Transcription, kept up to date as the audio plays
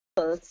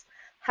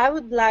I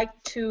would like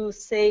to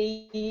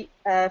say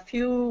a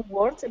few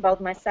words about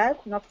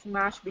myself, not too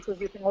much, because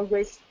you can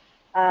always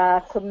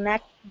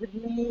connect with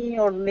me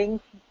or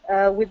link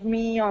with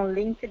me on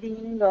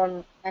LinkedIn.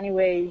 Or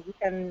anyway, you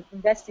can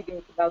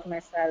investigate about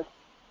myself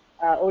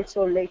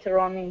also later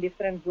on in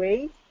different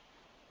ways.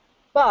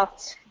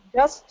 But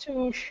just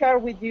to share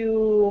with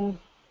you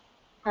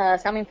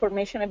some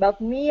information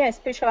about me, I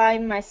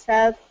specialize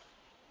myself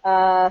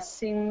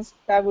since,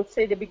 I would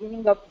say, the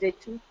beginning of the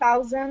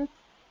 2000s.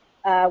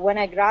 When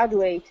I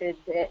graduated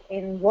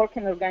in work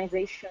and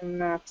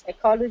organization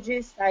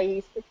psychologist,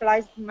 I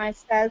specialized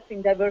myself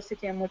in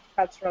diversity and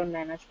multicultural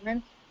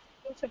management,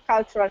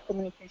 intercultural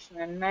communication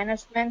and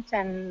management,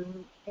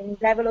 and in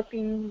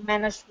developing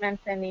management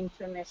and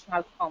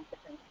international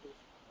competencies.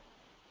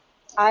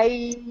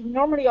 I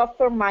normally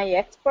offer my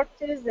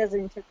expertise as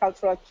an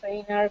intercultural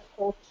trainer,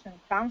 coach, and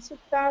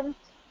consultant,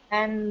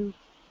 and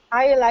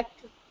I like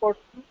to support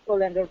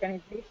people and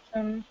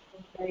organizations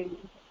in their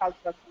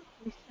intercultural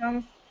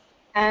transitions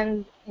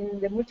and in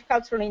the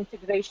multicultural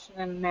integration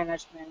and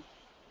management.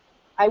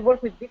 I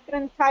work with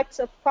different types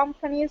of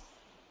companies,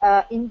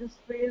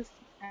 industries,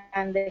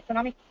 and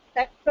economic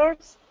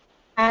sectors,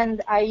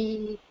 and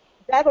I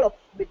develop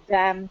with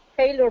them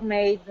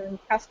tailor-made and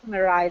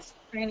customized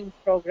training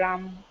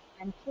programs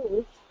and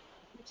tools,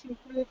 which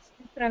includes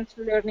different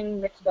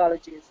learning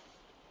methodologies.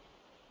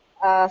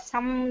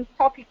 Some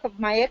topic of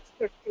my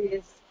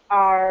expertise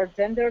are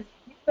gender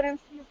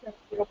differences and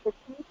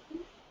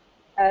opportunities,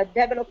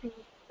 developing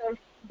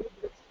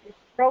self-leadership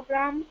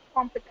program,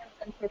 competence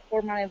and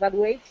performance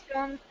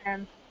evaluation,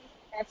 and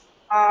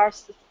CSR,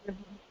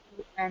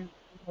 sustainability, and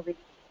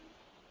innovation.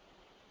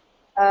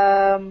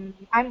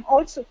 I'm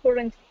also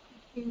currently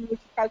teaching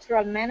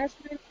multicultural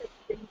management at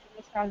the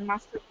International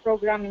Master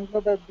Program in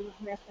Global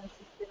Business and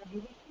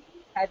Sustainability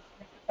at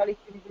the Catholic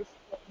University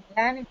of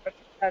Milan, in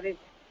particular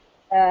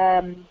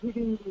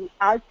within the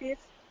Alpes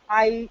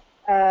High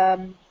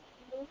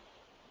School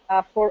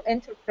for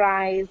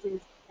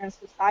Enterprises and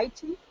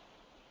Society,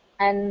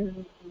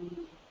 and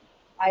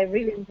I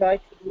really enjoy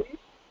to do it.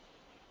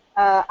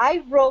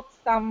 I wrote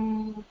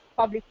some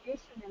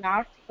publications and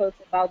articles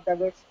about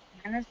diversity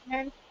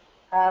management,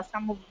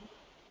 some of which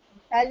in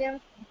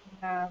Italian,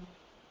 and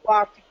two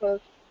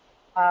articles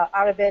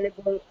are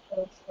available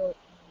also.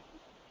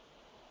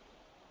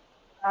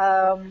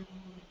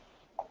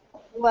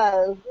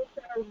 Well, what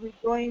are we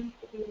going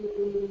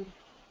to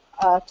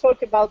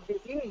talk about this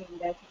evening?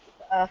 That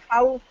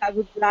how I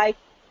would like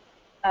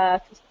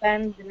to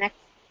spend the next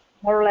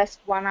more or less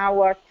 1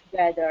 hour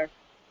together.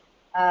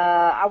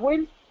 I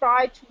will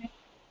try to make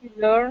you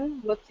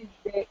learn what is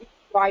the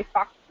XY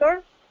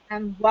factor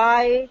and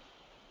why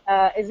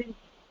is it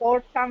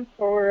important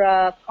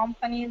for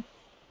companies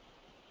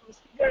to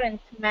consider and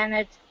to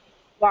manage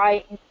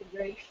XY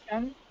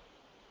integration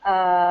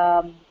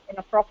in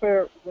a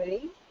proper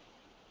way.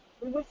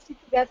 We will see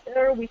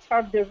together which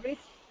are the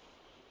risks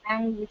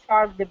and which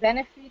are the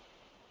benefits,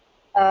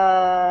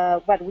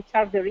 which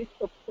are the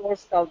risks, of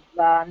course, of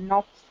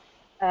not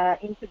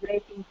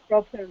integrating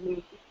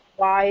properly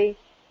XY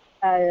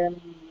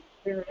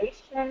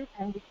generation,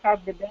 and which are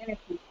the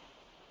benefits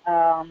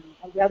on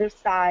the other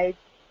side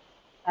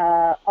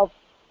of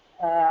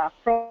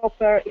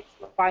proper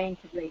XY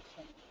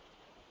integration.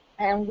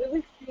 And we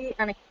will see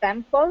an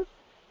example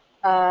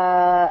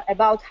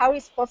about how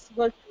it's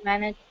possible to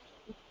manage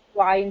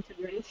XY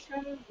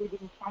integration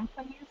within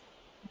companies.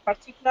 In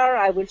particular,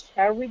 I will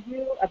share with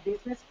you a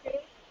business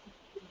case,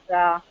 which is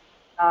a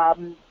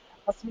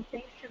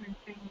facilitation and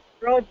training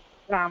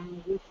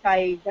program which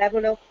I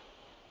developed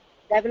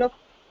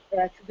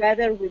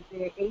together with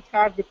the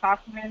HR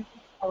department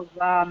of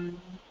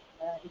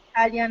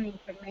Italian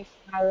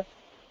international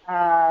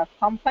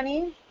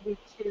company, which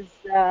is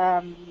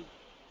in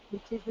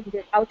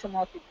the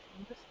automotive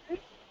industry.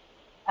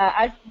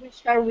 I will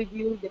share with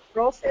you the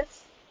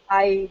process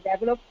I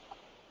developed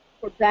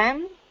for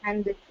them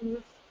and the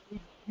tools we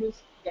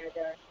use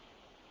together.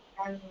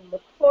 And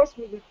of course,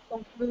 we will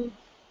conclude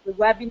the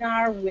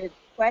webinar with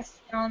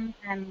questions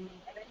and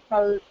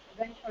eventual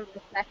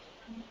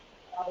reflection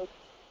about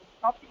the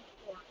topic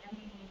or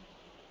any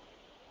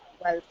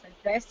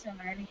suggestion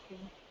or anything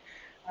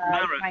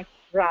you might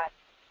write.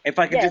 If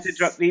I could just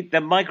interrupt,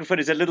 the microphone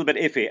is a little bit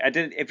iffy.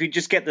 If you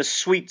just get the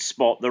sweet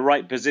spot, the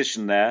right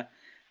position there,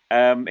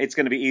 it's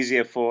going to be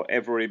easier for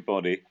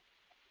everybody.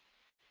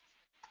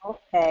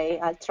 Okay,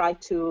 I'll try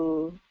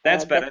to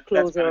That's better. get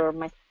closer. That's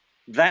better.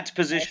 That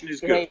position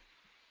is good.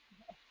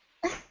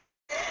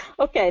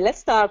 Okay, let's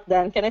start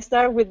then. Can I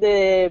start with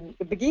the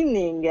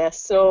beginning?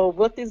 So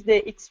what is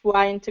the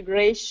XY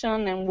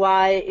integration and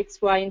why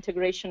XY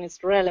integration is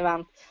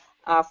relevant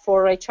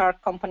for HR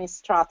company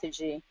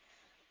strategy?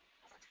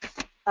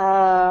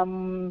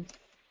 Well,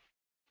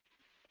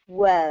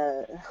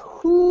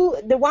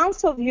 the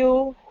ones of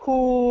you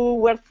who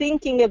were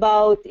thinking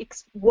about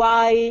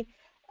XY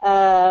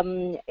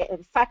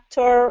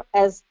factor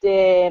as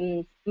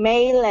the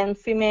male and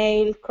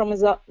female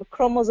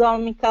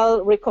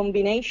chromosomical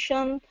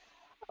recombination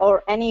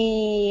or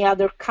any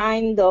other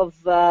kind of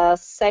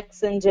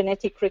sex and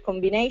genetic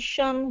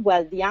recombination?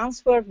 Well, the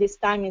answer this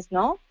time is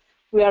no.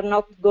 We are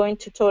not going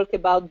to talk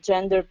about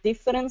gender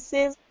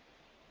differences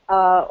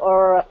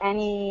or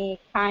any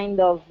kind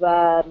of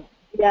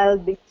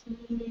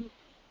LGBT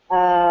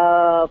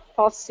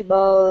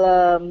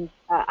possible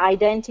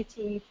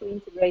identity to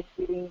integrate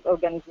within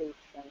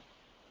organization.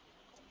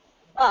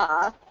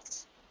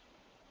 But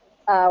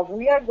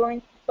we are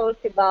going to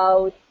talk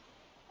about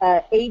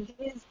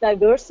ages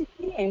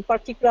diversity, in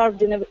particular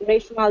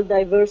generational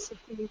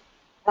diversity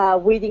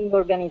within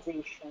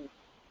organizations.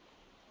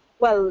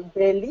 Well,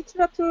 the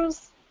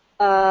literatures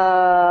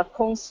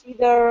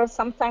consider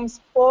sometimes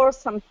 4,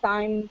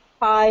 sometimes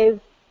 5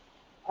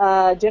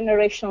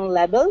 generation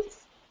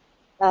levels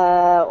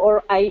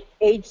or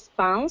age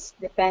spans,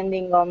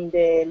 depending on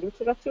the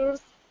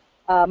literatures.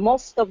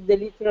 Most of the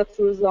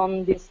literatures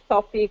on this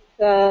topic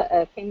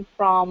came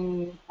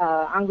from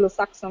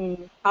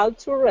Anglo-Saxon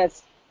culture,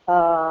 as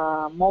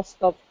most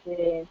of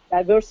the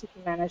diversity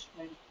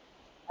management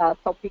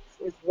topics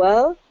as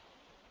well.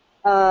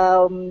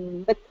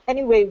 But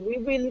anyway, we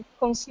will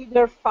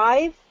consider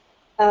 5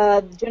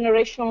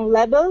 generation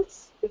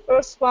levels. The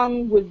first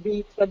one will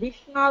be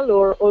traditional,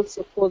 or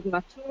also called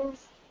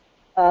matures,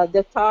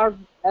 that are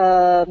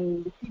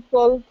the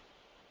people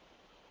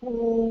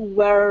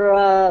who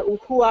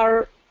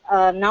are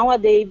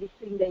nowadays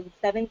between the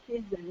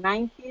 70s and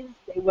 90s.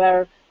 They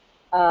were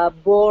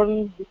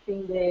born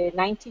between the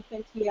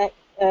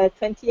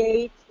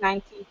 1928,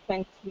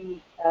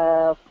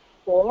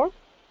 1924.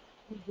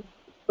 This is the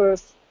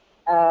first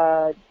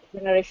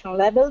generation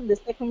level. The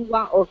second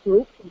one, or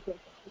group, you can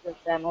consider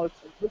them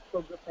also group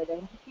or group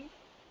identity.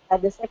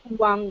 The second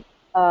one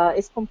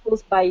is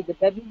composed by the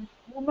baby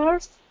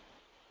boomers,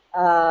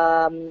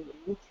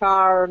 which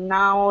are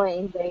now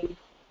in the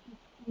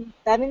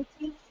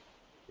 70s.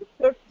 The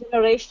third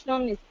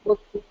generation is what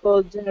we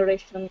call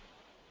Generation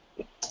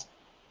X,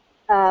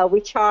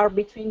 which are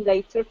between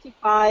the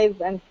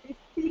 35 and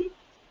 50.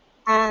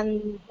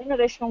 And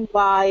Generation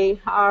Y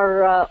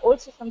are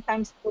also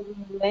sometimes called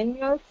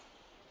millennials.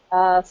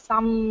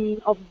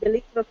 Some of the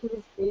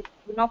literatures, they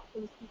do not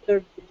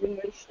consider the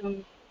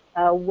Generation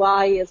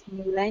Y as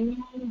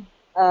millennium,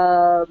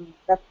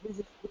 but this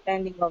is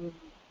depending on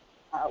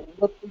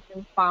what we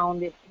can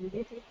find in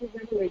literature.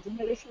 Anyway,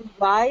 Generation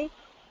Y,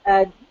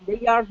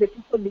 they are the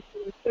people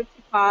between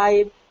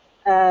 35,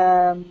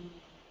 20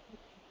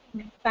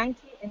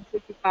 and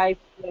 35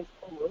 years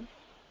old.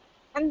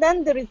 And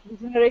then there is the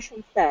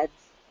Generation Z,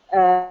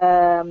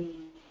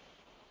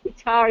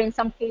 which are in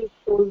some cases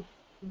called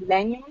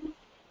millennials,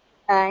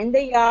 and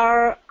they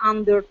are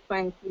under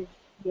 20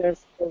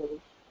 years old.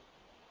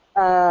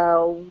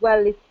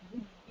 Well, it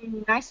would be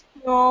nice to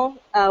know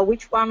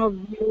which one of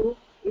you,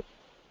 if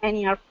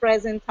any are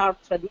present, are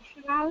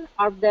traditional.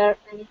 Are there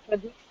any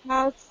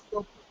traditionals?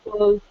 So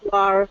people who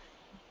are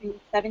between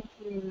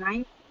 17 and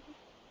 19,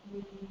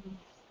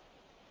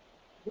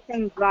 you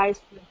can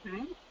raise your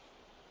hand,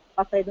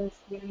 but I don't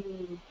see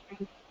any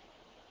hands.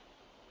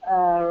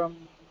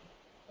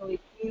 So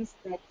it means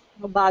that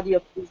nobody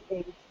of this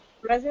age is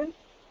present.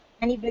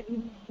 Any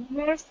baby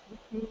boomers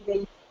between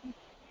the 50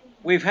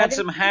 We've had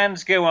some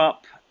hands go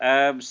up.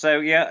 So,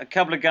 yeah, a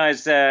couple of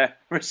guys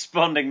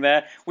responding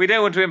there. We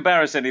don't want to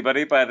embarrass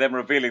anybody by them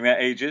revealing their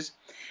ages.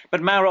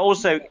 But Maura,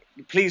 also,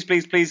 please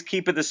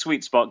keep it the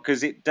sweet spot,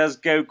 because it does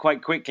go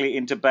quite quickly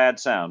into bad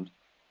sound.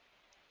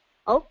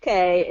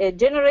 Okay,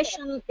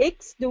 Generation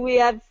X, do we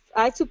have,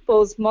 I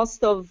suppose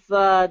most of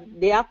the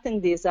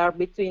attendees are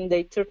between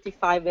the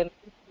 35 and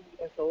 50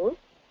 years old.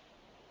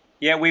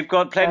 Yeah, we've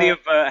got plenty of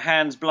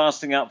hands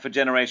blasting up for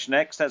Generation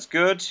X. That's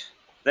good.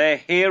 They're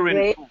here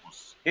in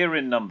force, here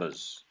in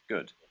numbers.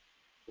 Good.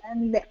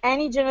 And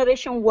any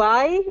Generation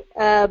Y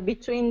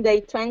between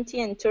the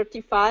 20 and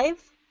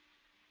 35?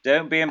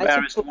 Don't be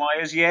embarrassed,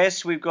 Yers.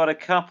 Yes, we've got a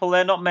couple.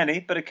 They're not many,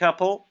 but a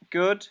couple.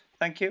 Good.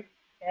 Thank you.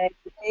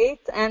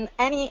 Great. And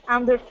any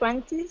under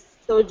 20s,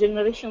 so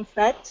Generation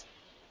Z?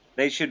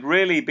 They should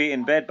really be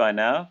in bed by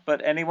now,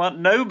 but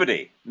anyone?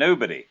 Nobody.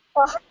 They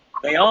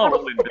are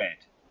all in bed.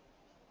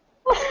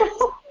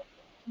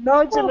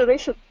 No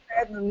Generation Z,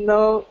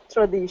 no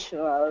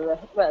traditional.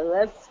 Well,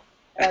 that's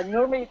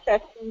normally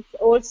that happens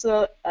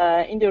also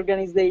in the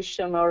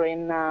organization or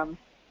in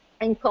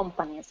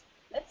companies.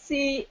 Let's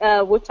see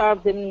what are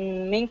the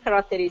main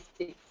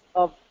characteristics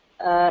of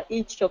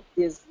each of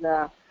these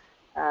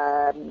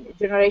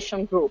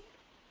generation group.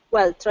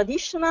 Well,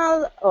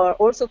 traditional, or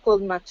also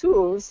called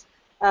matures,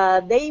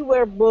 they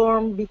were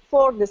born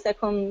before the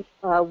Second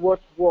World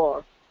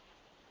War.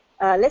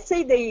 Let's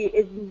say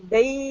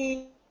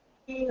they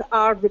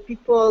are the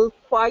people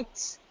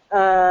quite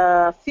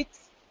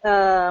fixed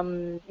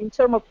in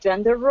terms of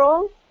gender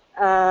role.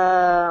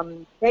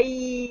 In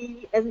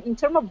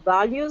terms of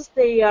values,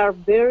 they are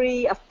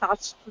very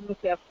attached to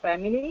nuclear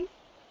family.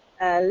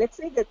 Let's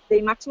say that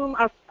the maximum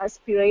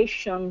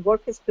aspiration,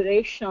 work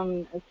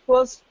aspiration,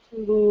 was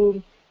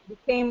to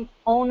become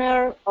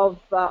owner of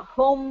a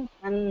home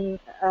and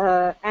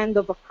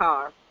of a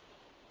car.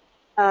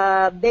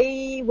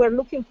 they were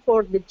looking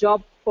for the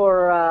job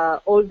for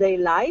all their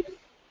life,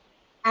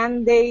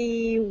 and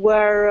they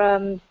were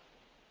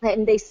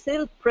and they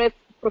still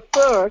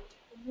prefer to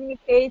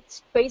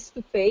communicate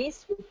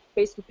face-to-face with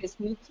face-to-face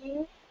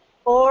meeting,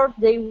 or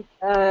they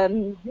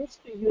used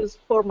to use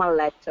formal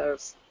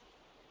letters.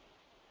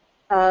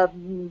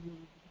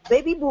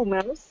 Baby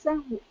boomers,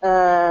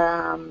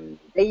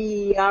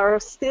 they are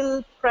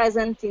still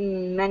present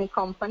in many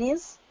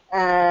companies.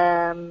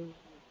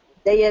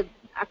 They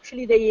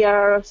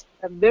are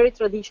very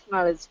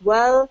traditional as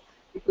well,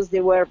 because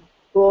they were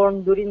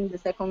born during the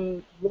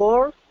Second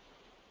War.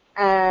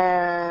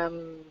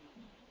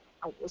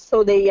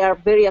 So they are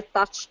very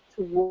attached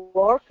to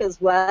work as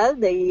well.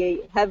 They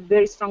have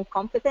very strong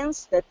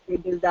competence that they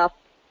build up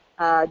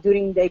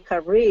during their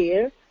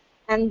career,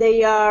 and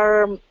they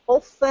are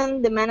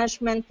often the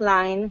management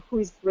line who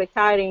is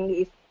retiring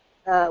if,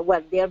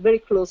 well, they are very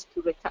close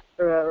to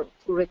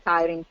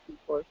retiring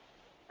people,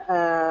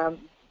 to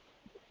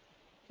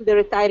the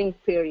retiring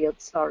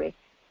period, sorry.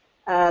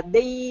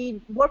 The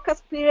work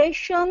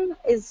aspiration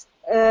is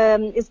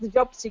the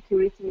job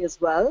security as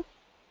well.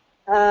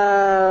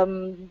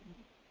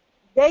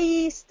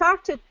 They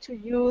started to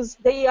use,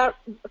 they are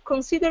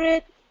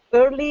considered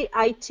early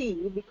IT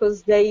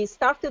because they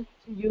started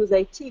to use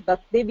IT, but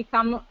they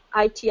become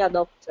IT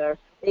adopter.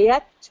 They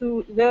had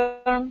to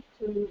learn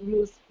to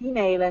use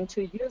email and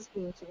to use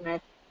the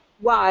internet,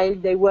 while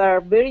they were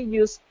very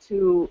used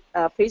to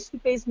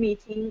face-to-face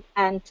meeting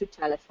and to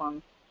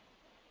telephone.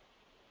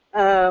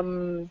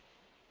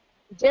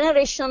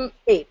 Generation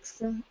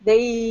X,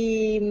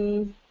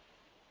 they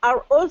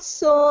are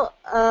also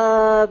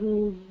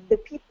the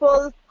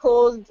people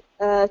called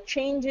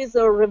changes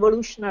or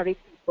revolutionary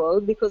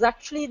people, because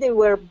actually they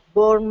were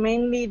born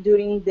mainly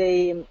during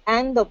the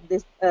end of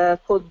the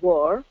Cold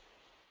War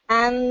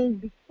and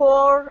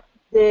before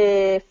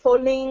the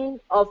falling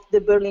of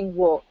the Berlin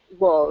Wall.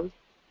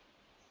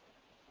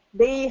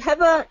 They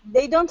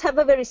don't have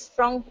a very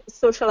strong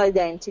social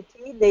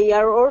identity. They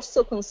are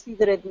also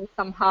considered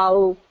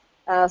somehow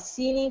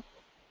cynic,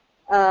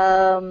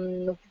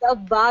 without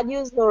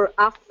values or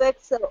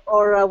affects,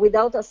 or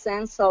without a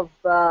sense of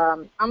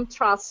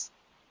untrust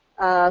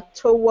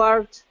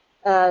toward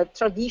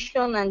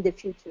tradition and the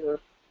future.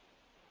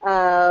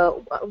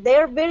 They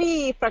are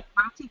very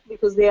pragmatic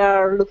because they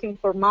are looking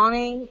for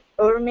money,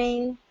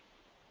 earning.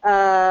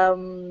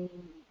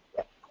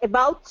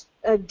 About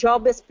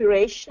job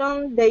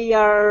aspiration, they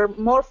are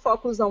more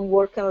focused on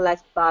work and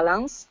life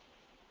balance.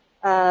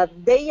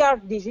 They are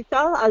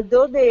digital,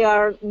 although they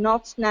are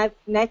not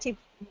native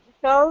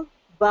digital,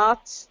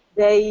 but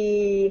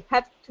they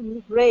have to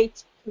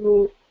migrate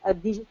to a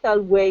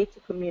digital way to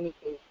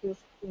communicate.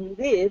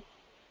 Indeed,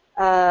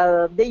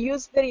 they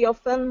use very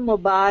often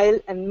mobile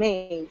and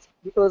mails,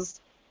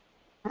 because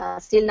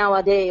still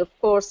nowadays, of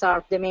course,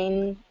 are the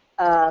main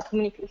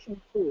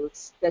communication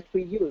tools that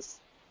we use.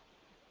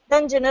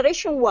 Then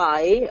Generation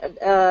Y,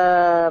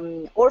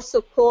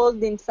 also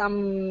called in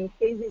some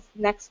cases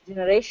next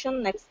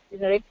generation because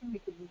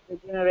it's the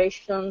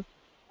generation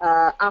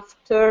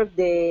after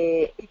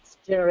the X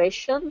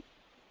generation.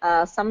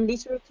 Some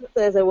literature,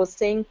 as I was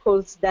saying,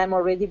 calls them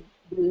already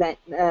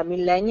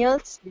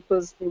millennials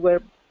because they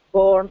were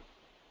born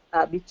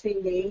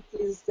between the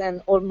 80s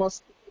and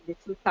almost the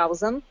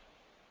 2000s.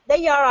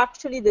 They are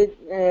actually the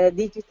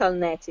digital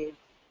native.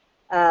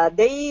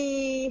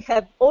 They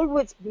have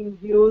always been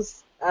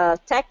used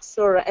text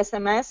or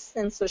SMS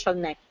and social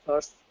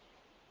networks.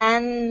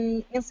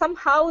 And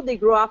somehow they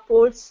grow up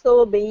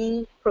also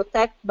being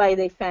protected by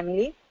their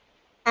family,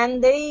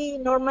 and they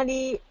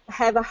normally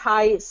have a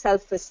high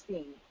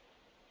self-esteem.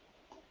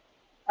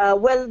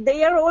 Well,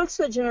 they are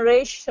also a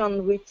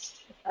generation which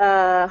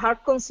are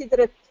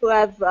considered to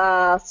have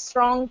a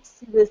strong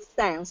civil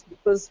sense,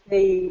 because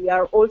they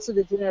are also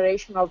the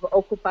generation of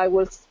Occupy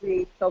Wall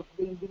Street, of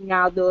the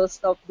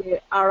Indignados, of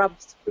the Arab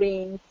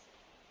Springs.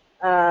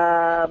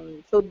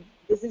 So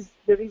this is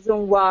the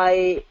reason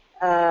why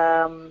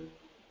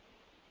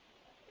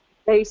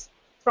they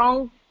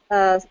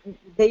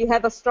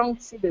have a strong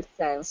civil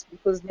sense,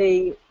 because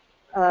they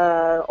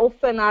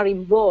often are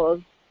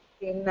involved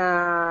in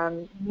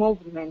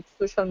movement,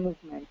 social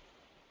movement.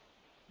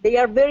 They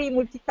are very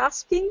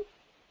multitasking,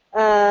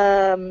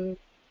 and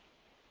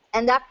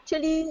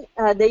actually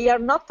they are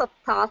not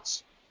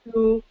attached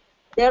to,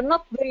 they are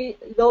not very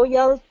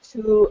loyal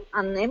to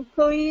an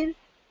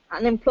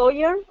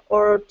employer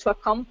or to a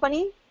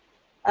company.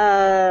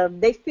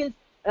 They feel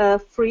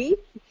free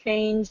to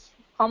change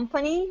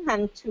company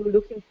and to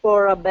looking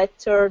for a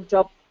better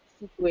job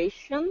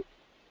situation.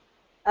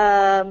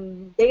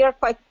 They are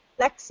quite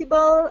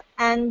flexible,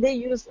 and they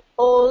use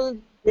all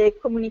the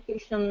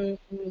communication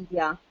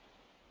media.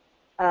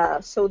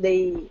 So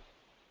they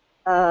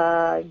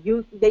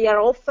are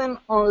often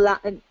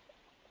online,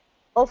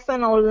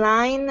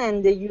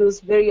 and they use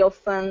very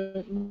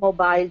often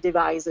mobile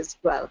devices as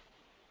well.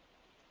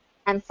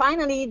 And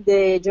finally,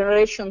 the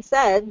Generation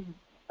Z,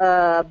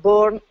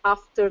 born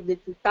after the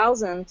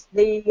 2000s,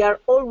 they are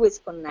always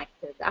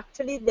connected.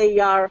 Actually, they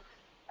are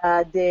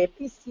the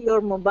PC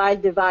or mobile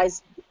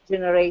device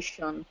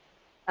generation.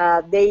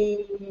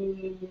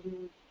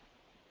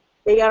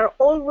 They are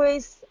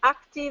always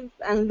active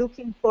and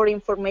looking for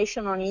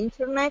information on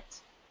internet,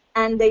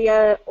 and they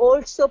are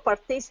also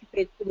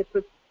participate in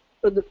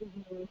the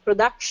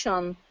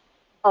production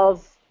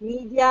of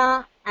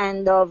media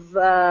and of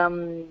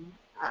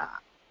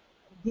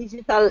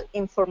digital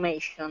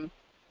information.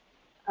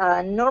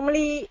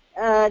 Normally,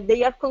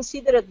 they are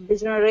considered the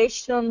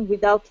generation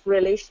without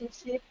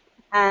relationship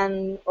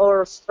and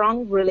or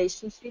strong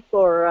relationship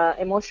or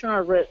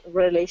emotional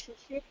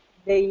relationship.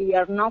 They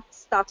are not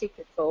static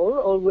at all,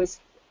 always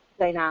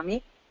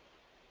dynamic,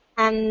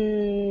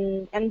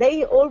 and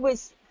they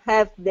always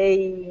have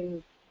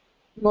the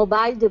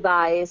mobile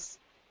device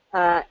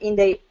in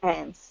their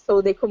hands.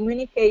 So they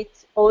communicate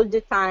all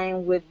the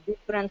time with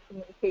different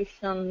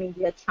communication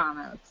media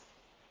channels.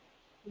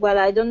 Well,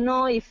 I don't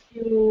know if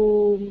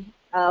you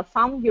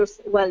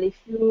if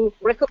you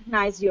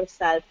recognize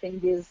yourself in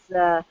these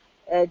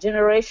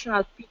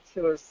generational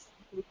pictures,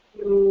 if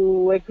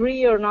you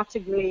agree or not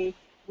agree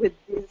with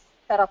these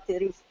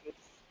characteristics.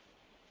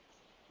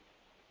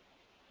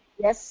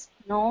 Yes,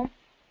 no?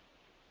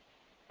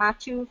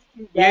 Matthew,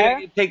 you there?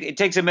 Yeah, it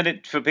takes a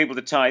minute for people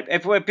to type.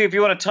 If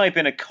you want to type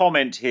in a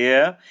comment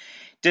here,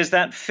 does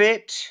that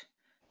fit?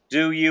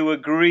 Do you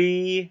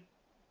agree?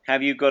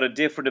 Have you got a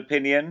different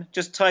opinion?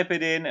 Just type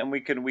it in, and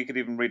we could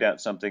even read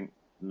out something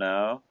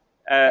now.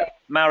 Okay.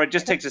 Maura, it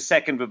just takes a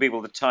second for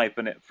people to type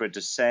in it for it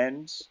to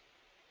send.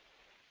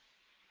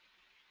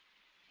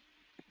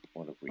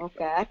 What have we got?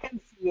 Okay, I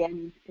can see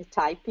him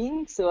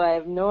typing, so I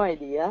have no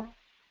idea.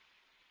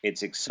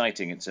 It's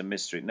exciting. It's a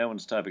mystery. No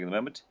one's typing at the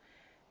moment.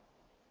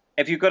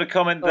 If you've got a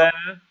comment there,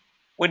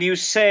 when you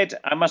said,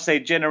 I must say,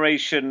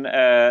 generation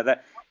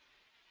that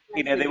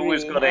they've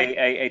always got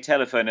a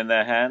telephone in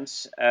their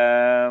hands.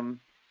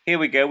 Here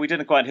we go. We don't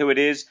know quite who it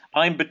is.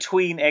 I'm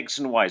between X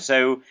and Y.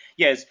 So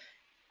yes,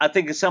 I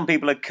think some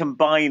people are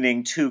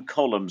combining two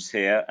columns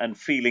here and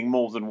feeling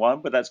more than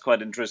one, but that's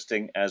quite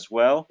interesting as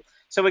well.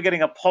 So we're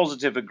getting a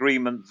positive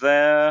agreement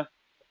there.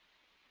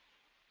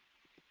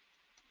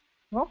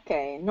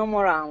 Okay, no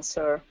more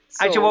answer.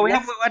 So Actually,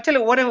 well, I tell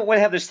you what, we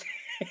have this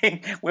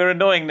thing. We're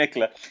annoying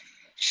Nicola.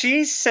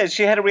 She said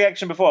she had a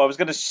reaction before. I was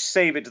going to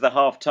save it to the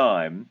half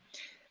time.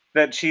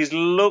 That she's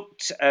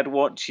looked at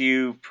what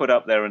you put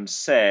up there and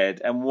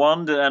said and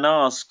wondered and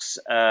asks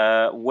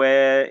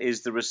where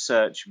is the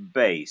research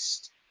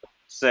based?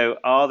 So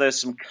are there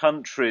some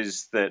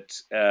countries that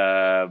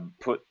are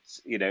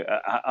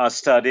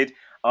studied?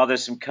 Are there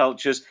some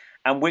cultures?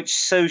 And which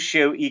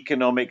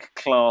socio-economic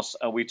class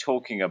are we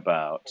talking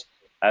about?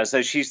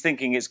 So she's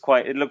thinking it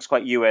looks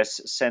quite US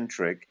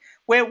centric.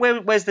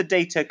 Where's the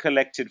data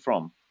collected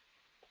from?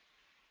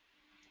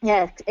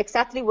 Yeah,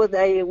 exactly what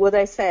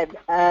I said.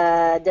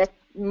 That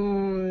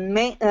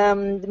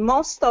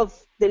most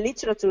of the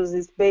literature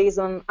is based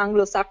on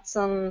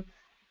Anglo-Saxon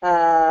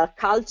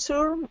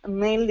culture,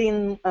 mainly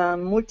in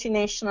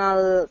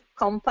multinational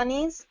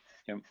companies.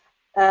 Yep.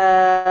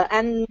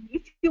 And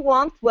if you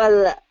want,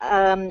 well,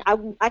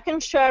 I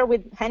can share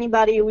with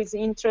anybody who is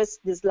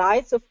interested the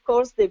slides, of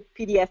course, the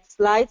PDF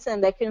slides,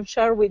 and I can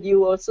share with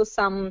you also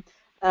some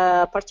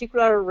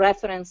particular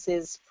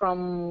references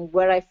from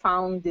where I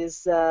found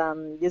this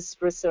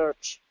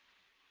research.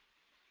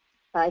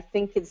 I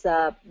think it's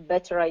a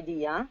better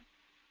idea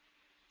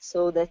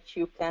so that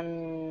you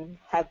can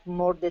have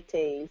more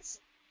details.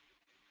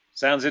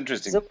 Sounds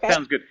interesting. Okay.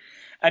 Sounds good.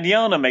 And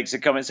Jana makes a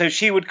comment. So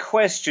she would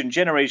question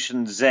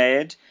Generation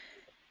Z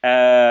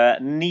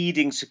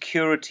needing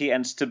security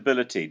and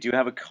stability. Do you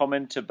have a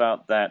comment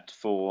about that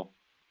for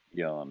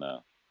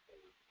Jana?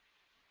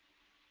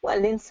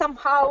 Well, in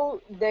somehow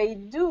they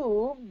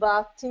do,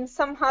 but in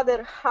some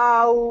other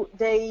how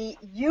they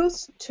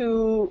used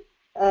to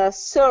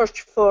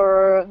search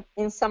for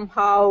in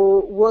somehow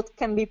what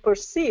can be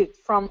perceived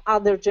from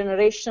other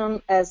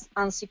generation as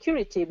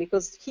insecurity,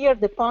 because here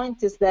the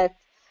point is that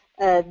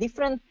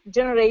different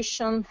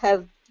generations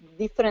have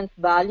different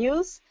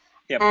values.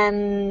 Yep.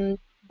 And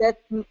that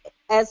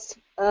has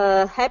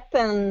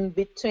happened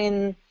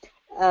between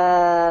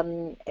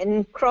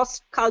in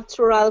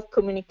cross-cultural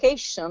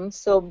communication,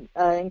 so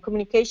in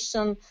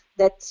communication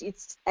that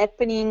it's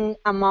happening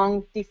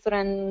among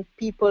different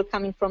people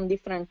coming from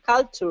different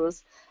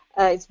cultures,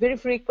 it's very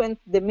frequent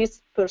the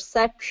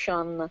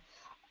misperception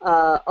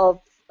of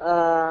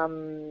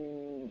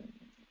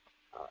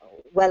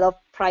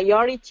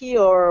priority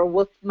or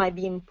what might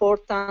be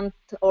important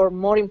or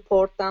more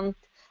important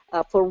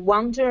for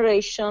one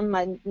generation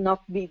might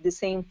not be the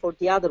same for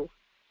the other.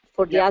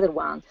 Other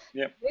one.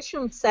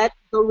 Generation Z is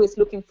always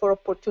looking for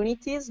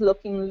opportunities,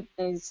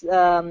 always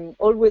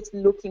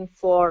looking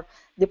for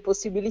the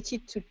possibility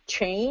to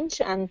change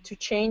and to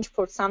change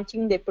for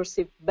something they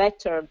perceive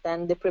better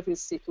than the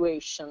previous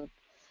situation.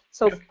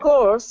 So of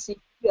course,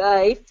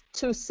 if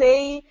to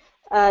say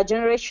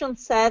Generation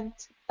Z,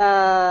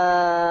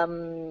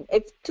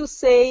 if to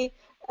say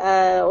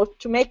or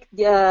to make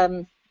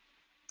the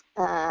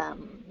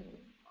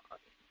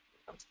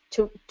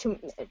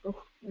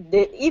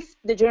if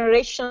the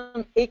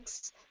generation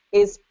X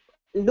is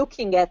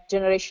looking at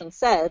generation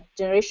Z,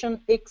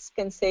 generation X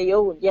can say,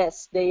 oh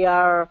yes, they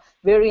are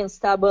very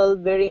unstable,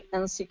 very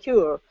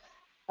insecure.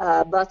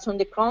 But on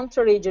the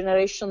contrary,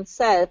 generation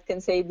Z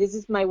can say, this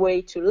is my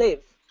way to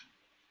live,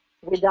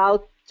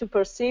 without to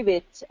perceive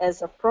it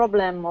as a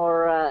problem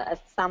or as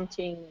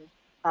something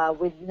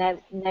with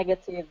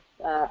negative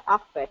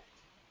aspect.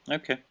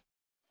 Okay,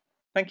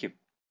 thank you.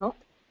 Oh,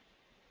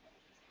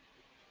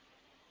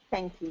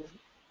 thank you.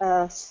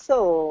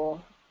 So,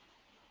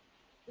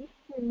 if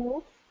we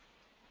move,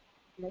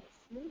 let's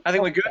see. I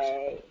think we're good.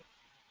 Okay.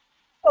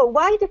 So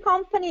why the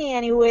company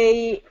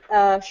anyway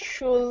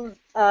should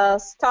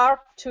start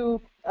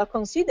to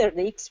consider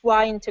the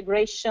XY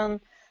integration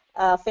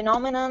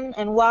phenomenon,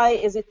 and why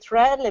is it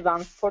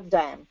relevant for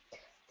them?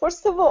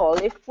 First of all,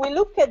 if we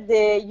look at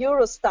the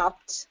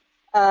Eurostat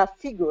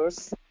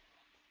figures,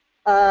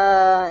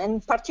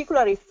 in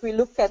particular if we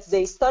look at the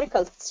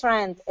historical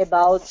trend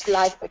about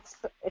life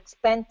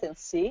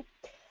expectancy,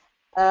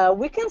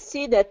 we can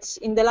see that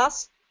in the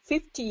last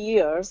 50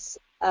 years,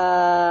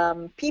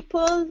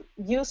 people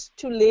used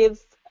to live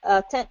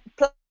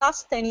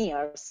plus 10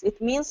 years.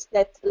 It means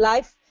that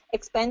life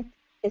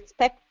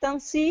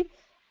expectancy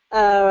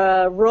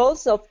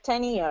rose of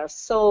 10 years.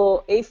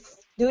 So if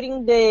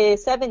during the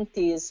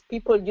 70s,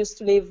 people used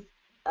to live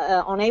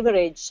on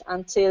average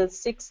until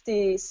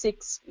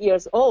 66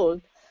 years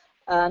old,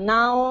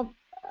 now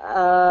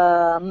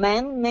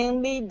men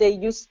mainly, they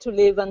used to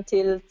live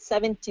until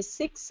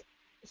 76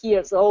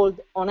 years old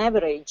on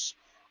average,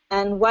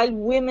 and while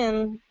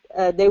women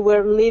they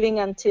were living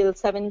until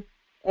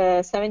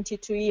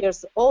 72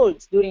 years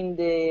old during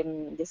the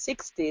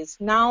 60s.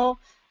 Now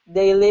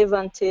they live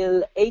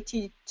until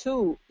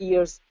 82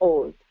 years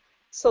old.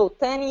 So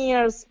 10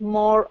 years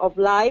more of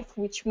life,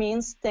 which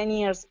means 10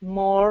 years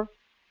more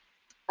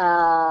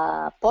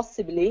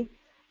possibly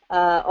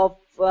of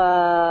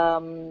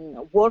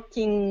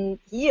working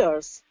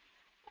years.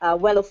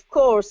 Well, of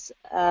course,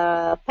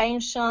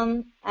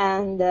 pension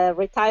and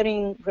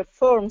retiring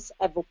reforms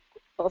have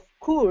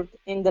occurred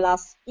in the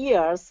last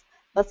years,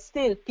 but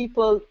still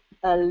people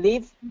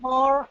live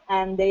more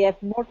and they have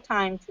more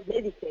time to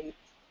dedicate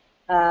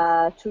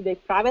to their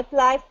private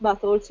life,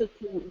 but also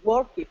to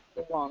work if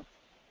they want.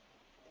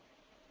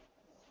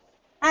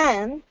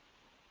 And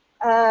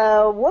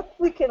what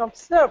we can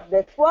observe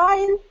that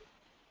while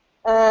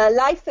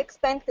life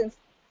expectancy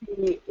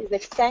is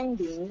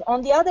extending,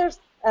 on the other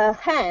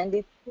hand,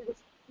 it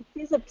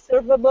is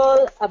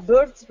observable a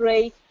birth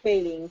rate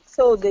failing.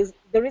 So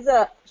there is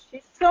a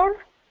scissor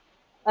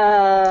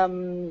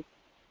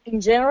in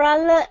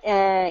general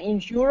in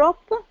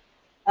Europe,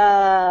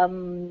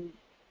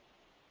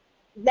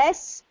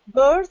 less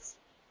births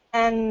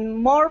and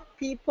more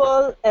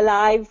people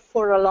alive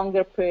for a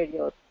longer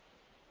period.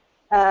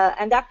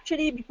 And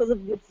actually, because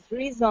of this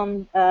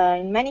reason,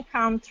 in many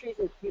countries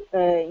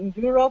in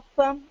Europe,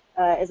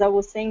 as I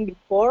was saying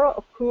before,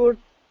 occurred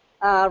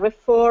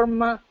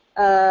reform,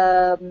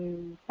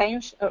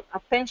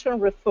 pension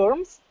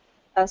reforms.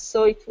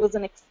 So it was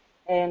it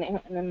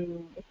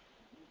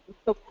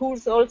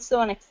occurs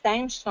also an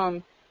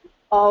extension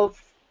of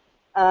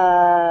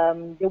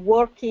the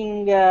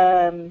working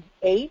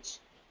age.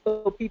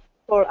 So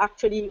people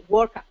actually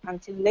work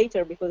until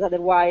later, because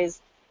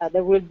otherwise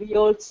there will be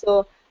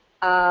also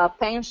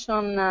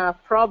pension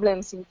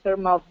problems in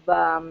terms of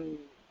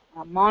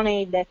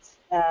money that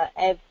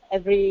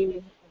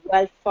every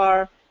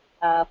welfare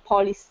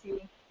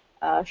policy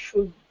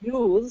should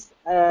use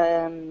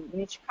in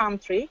each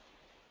country.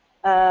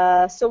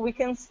 So we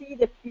can see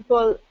that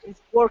people is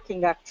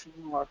working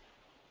actually more.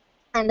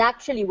 And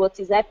actually what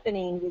is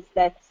happening is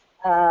that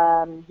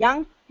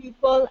young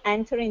people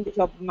entering the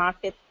job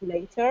market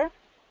later,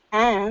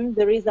 and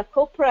there is a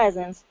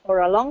co-presence for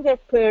a longer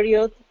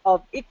period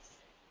of X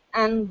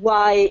and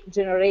Y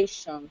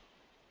generation.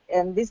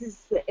 And this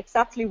is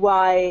exactly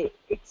why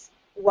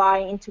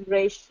XY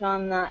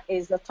integration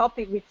is a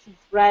topic which is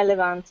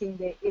relevant in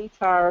the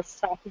HR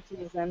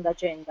strategies and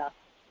agenda.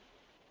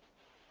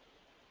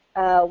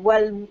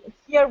 Well,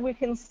 here we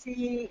can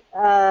see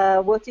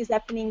what is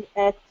happening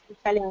at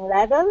Italian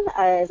level,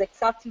 as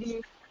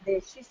exactly the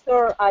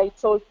scissor I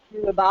told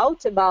you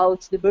about the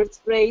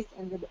birth rate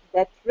and the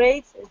death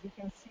rates. As you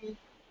can see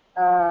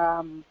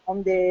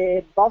on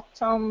the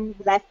bottom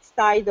left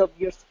side of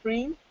your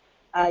screen,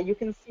 you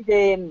can see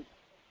the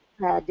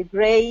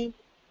gray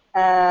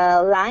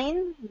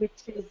line,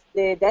 which is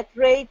the death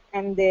rate,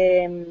 and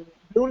the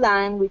blue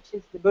line, which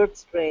is the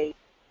birth rate.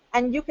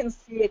 And you can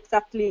see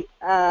exactly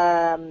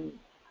an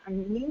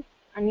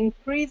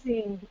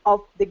increasing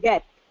of the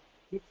gap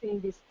between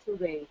these two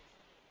rates.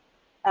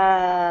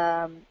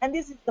 And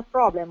this is the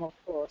problem, of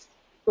course,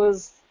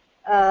 because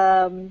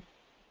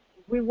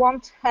we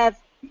won't have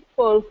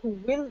people who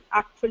will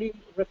actually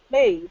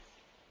replace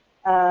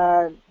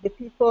the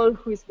people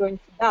who is going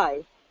to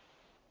die.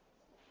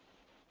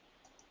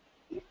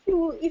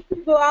 If we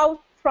go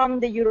out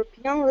from the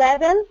European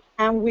level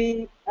and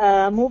we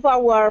move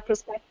our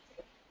perspective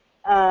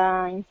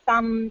in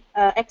some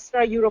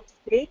extra Europe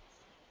states,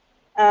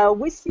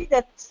 we see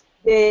that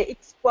the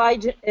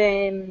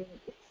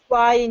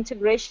XY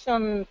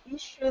integration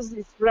issues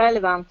is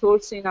relevant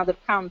also in other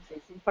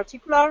countries. In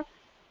particular,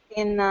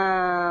 in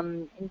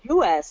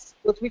US,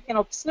 what we can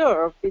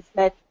observe is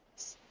that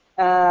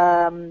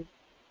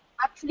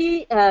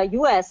actually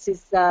US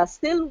is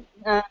still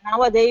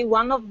nowadays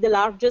one of the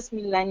largest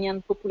millennial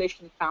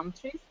population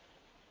countries,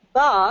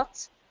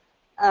 but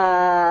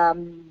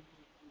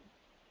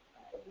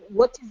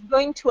what is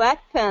going to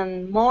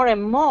happen more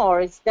and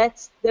more is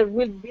that there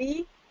will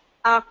be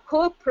a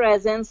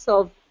co-presence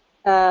of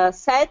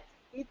Z, X,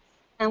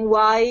 and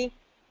Y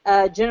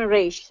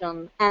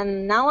generation.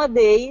 And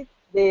nowadays,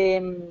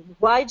 the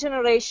Y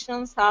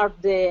generations are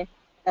is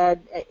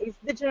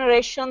the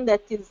generation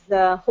that is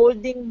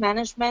holding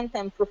management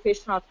and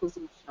professional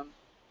position.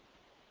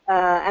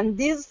 And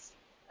this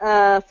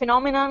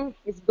phenomenon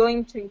is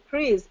going to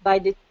increase by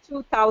the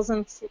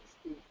 2060.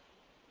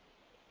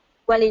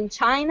 Well, in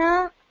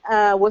China,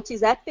 what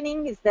is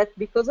happening is that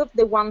because of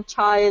the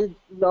one-child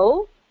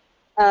law,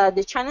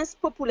 the Chinese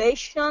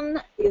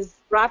population is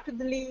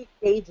rapidly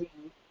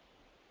aging.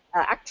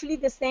 Actually,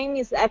 the same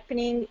is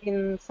happening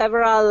in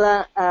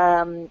several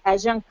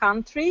Asian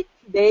countries.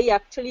 Today,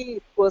 actually,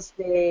 it was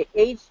the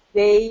age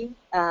day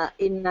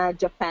in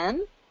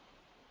Japan.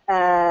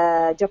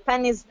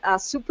 Japan is a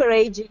super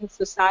aging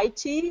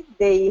society.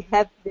 They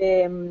have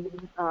the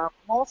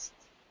most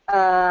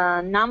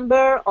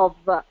number of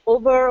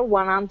over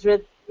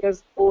 100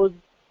 years old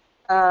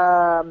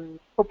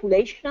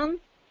population.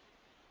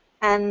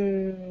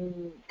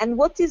 And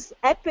what is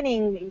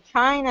happening in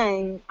China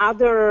and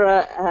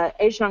other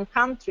Asian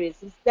countries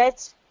is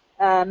that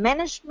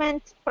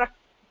management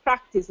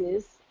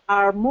practices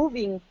are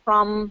moving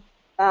from,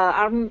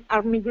 are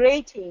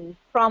migrating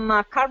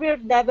from career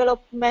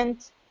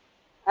development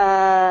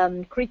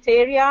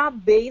criteria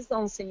based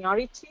on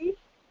seniority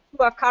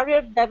to a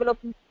career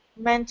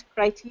development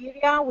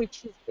criteria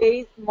which is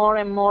based more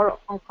and more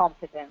on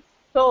competence.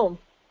 So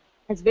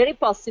it's very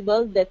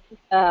possible that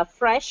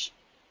fresh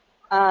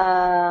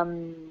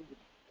young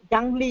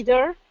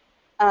leaders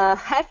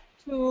have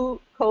to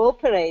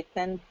cooperate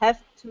and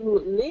have to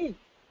lead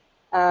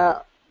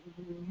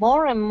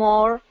more and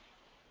more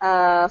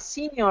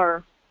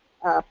senior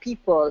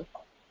people,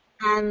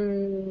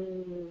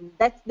 and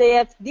that they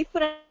have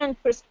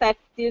different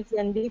perspectives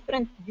and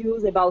different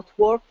views about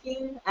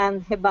working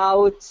and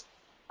about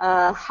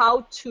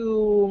how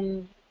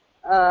to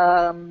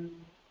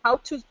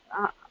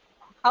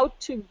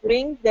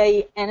bring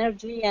their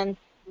energy and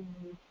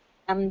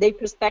their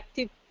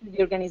perspective to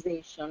the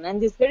organization.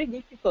 And it's very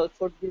difficult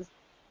for this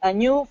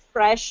new,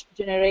 fresh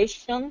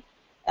generation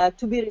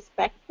to be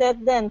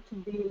respected and to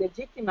be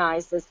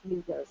legitimized as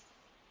leaders.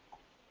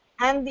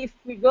 And if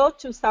we go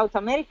to South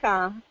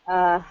America,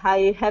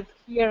 I have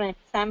here an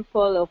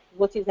example of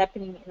what is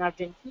happening in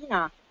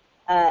Argentina.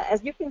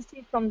 As you can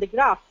see from the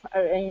graph,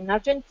 in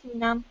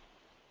Argentina,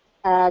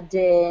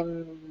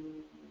 the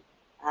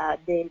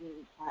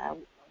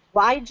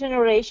Y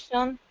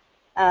generation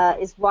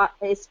is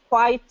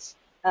quite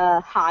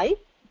high,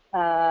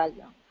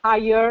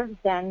 higher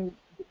than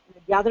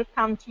the other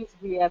countries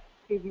we have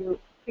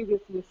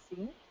previously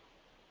seen.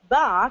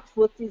 But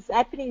what is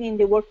happening in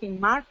the working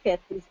market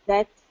is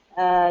that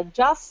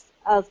just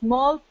a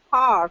small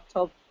part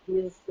of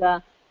this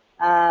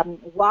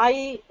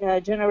Y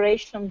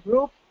generation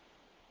group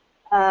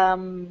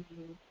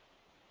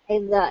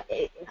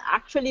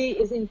actually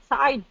is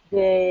inside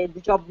the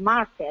job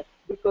market,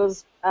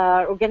 because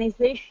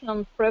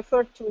organizations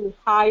prefer to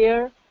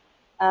hire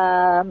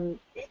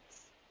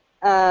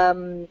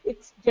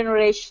X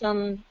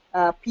generation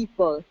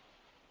people.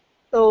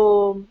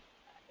 So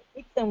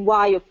X and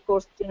Y, of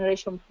course,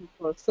 generation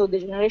people. So the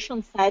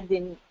generation Z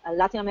in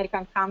Latin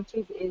American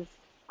countries is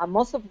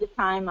most of the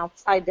time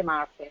outside the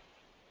market.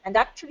 And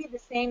actually the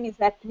same is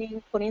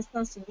happening, for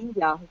instance, in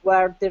India,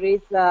 where there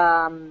is,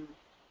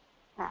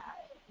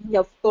 India,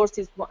 of course,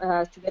 is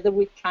together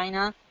with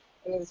China,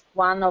 is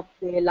one of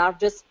the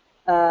largest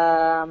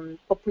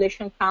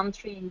population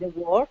country in the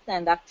world.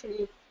 And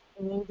actually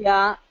in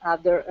India,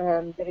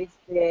 there is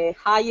the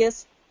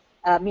highest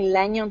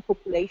millennial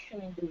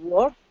population in the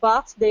world,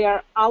 but they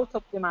are out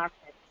of the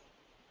market.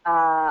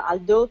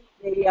 Although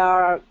they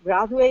are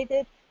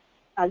graduated,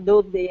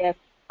 although they have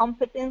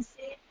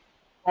competency,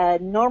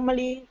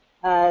 normally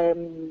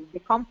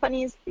the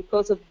companies,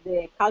 because of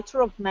the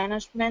culture of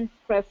management,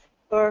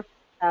 prefer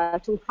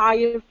to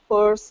hire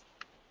first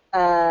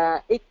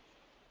X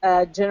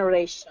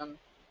generation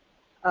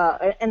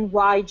and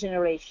Y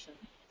generation.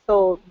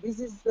 So this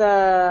is,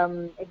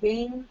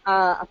 again,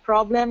 a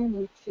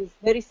problem which is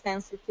very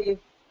sensitive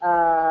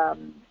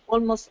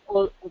almost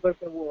all over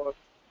the world.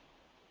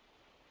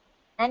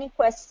 Any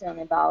question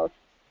about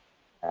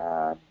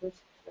these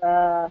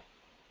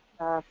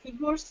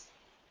figures?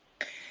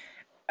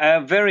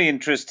 A very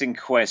interesting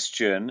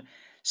question.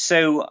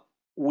 So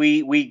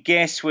we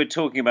guess we're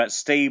talking about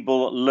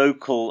stable,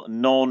 local,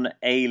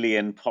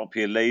 non-alien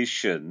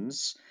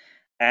populations.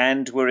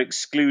 and we're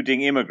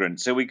excluding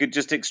immigrants. So we could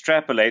just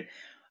extrapolate.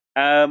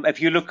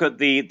 If you look at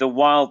the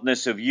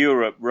wildness of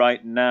Europe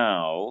right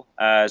now,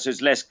 so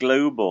it's less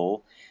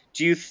global.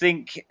 Do you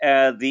think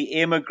the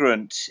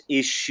immigrant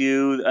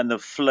issue and the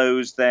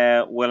flows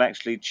there will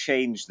actually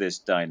change this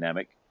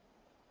dynamic?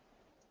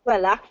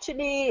 Well,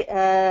 actually,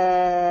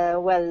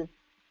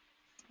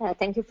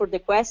 thank you for the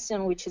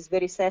question, which is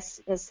very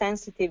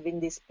sensitive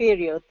in this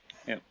period.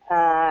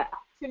 Yeah.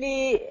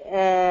 Actually,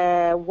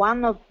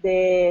 one of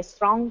the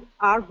strong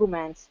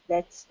arguments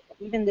that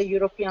even the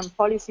European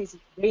policies is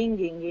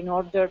bringing in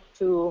order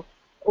to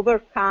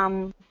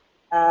overcome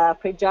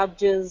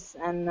prejudices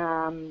and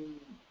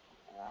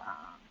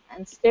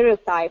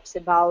stereotypes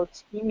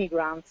about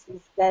immigrants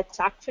is that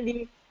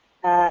actually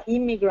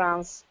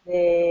immigrants,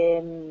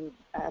 the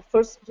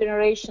first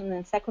generation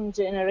and second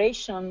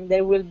generation,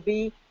 there will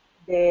be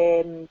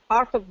the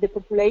part of the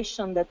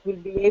population that will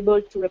be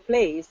able to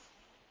replace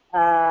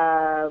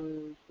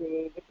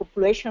the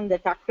population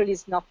that actually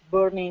is not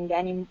burning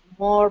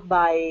anymore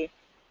by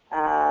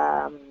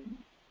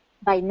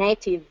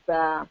native,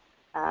 by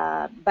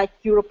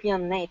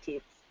European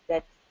natives,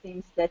 that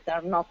seems that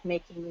are not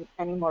making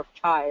any more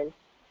child.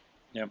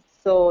 Yep.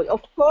 So,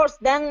 of course,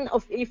 then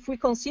if we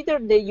consider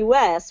the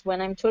US,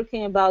 when I'm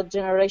talking about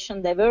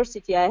generation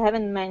diversity, I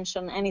haven't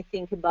mentioned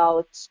anything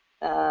about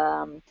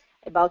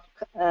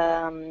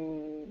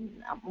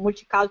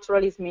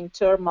multiculturalism in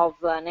terms of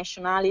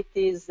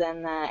nationalities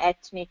and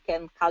ethnic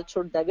and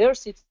cultural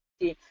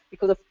diversity,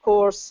 because, of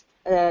course,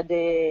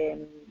 the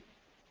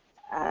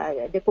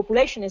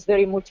population is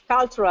very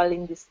multicultural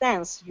in this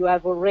sense. You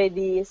have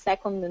already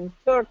second and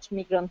third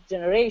migrant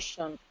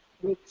generation,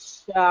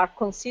 which are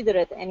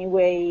considered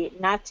anyway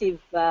Native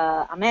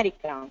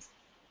Americans.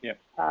 Yeah.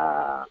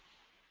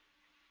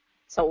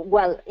 So,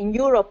 well, in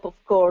Europe, of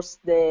course,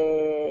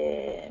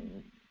 the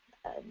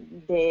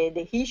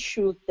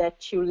issue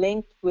that you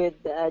linked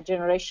with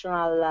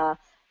generational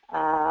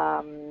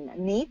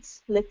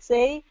needs, let's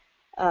say,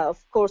 of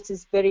course,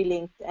 is very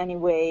linked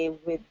anyway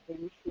with the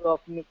issue of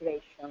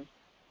migration.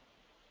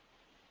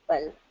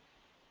 Well,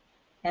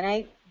 can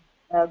I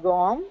go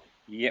on?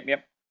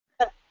 Yep.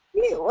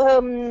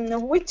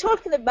 We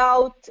talked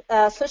about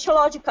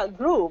sociological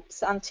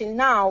groups. Until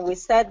now, we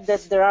said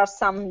that there are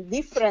some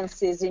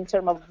differences in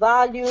terms of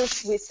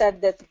values. We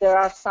said that there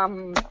are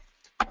some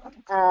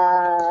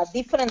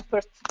different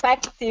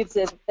perspectives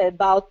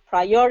about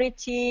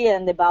priority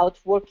and about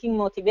working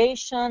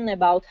motivation,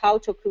 about how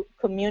to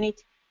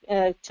communicate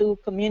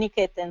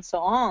and so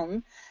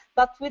on.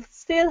 But we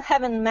still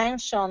haven't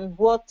mentioned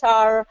what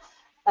are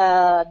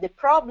the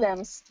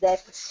problems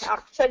that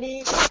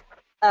actually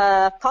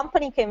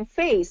company can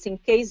face in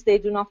case they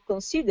do not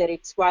consider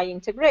its Y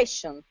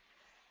integration.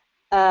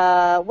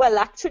 Well,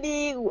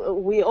 actually,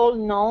 we all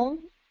know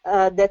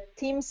that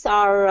teams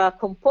are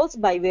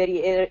composed by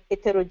very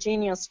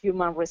heterogeneous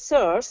human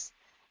resources,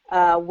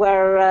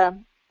 where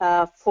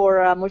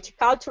for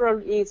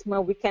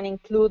multiculturalism we can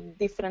include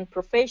different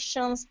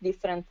professions,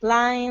 different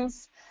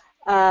lines,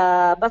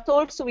 but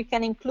also we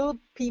can include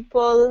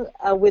people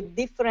with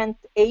different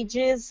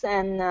ages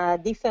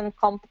and different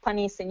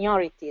company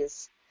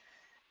seniorities.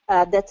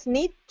 That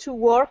need to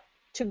work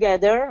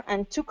together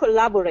and to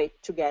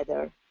collaborate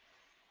together.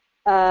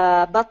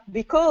 But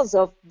because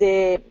of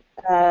the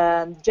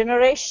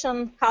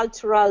generation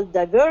cultural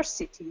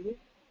diversity,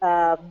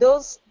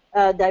 those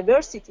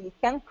diversity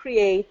can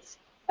create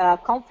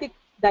conflict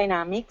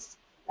dynamics,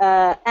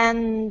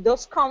 and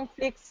those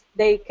conflicts,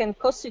 they can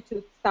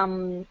constitute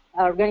some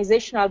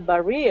organizational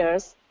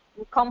barriers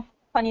in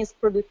companies'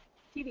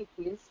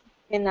 productivities,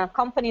 in a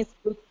company's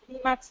good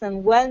climax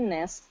and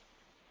wellness,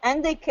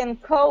 and they can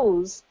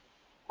cause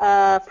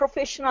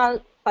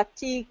professional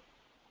fatigue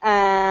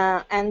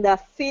and a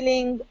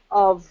feeling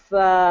of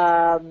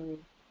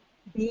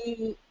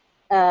being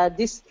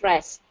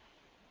distressed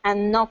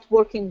and not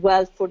working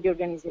well for the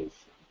organization.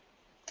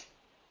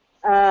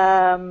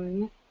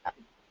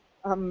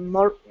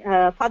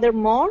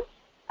 Furthermore,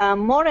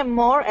 more and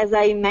more, as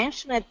I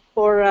mentioned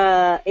for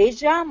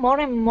Asia, more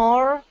and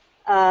more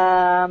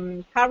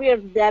career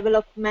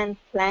development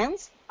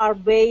plans are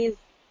based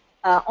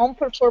on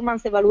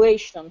performance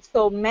evaluation.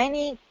 So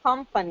many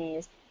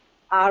companies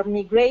are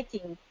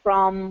migrating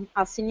from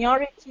a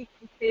seniority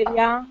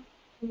criteria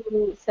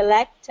to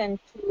select and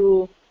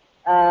to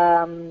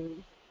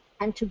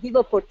give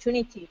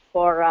opportunity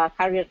for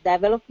career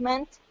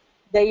development.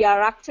 They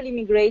are actually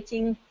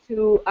migrating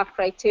to a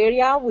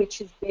criteria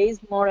which is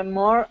based more and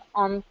more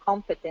on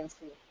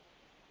competency.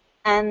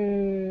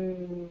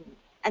 And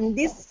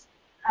this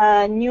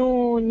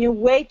new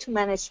way to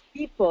manage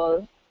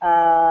people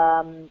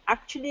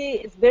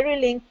actually is very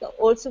linked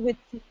also with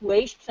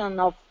situation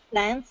of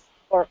plants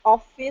or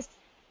office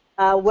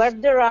where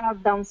there are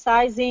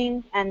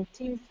downsizing and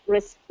team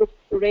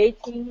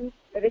restructuration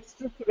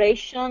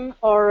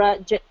or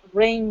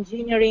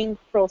re-engineering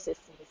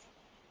processes.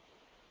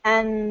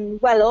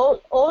 And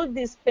well, all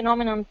these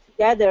phenomena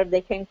together,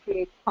 they can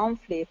create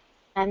conflict,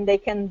 and they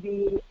can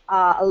be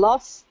a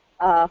loss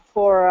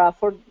for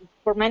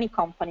many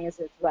companies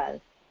as well.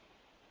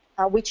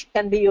 which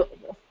can be,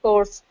 of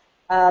course,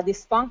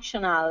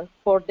 dysfunctional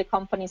for the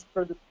company's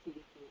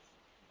productivity.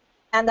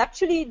 And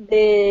actually,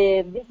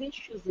 these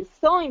issues is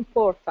so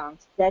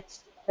important that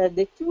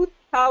the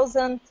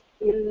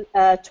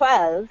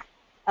 2012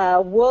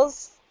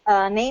 was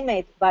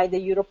named by the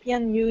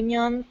European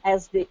Union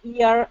as the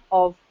year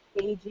of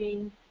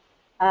aging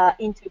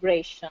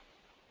integration.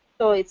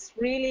 So it's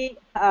really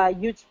a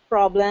huge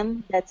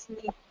problem that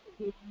needs to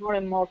be more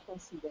and more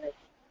considered.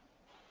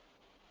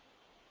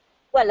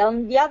 Well,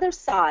 on the other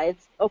side,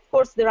 of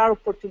course, there are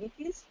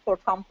opportunities for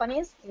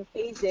companies in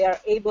case they are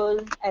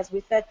able, as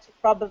we said, to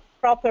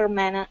proper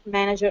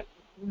manage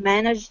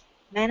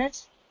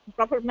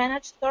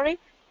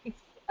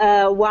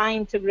Y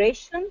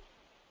integration.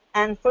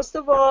 And first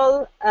of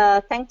all,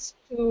 thanks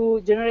to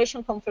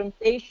generation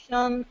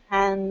confrontation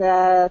and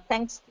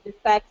thanks to the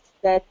fact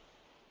that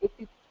it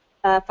is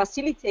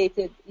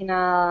facilitated in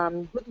a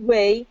good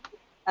way,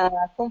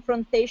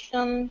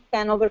 confrontation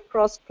can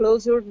overcross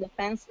closure,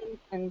 defensive,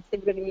 and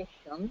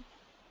segregation.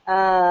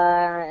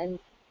 And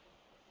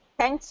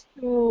thanks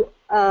to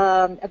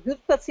a good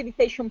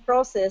facilitation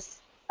process,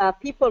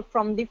 people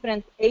from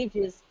different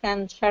ages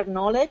can share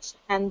knowledge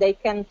and they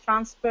can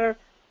transfer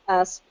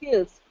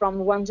skills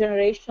from one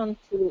generation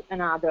to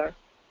another.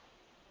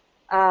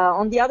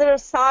 On the other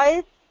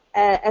side,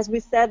 as we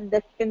said,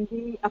 that can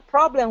be a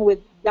problem with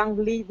young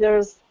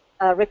leaders'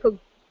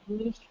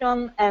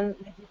 recognition and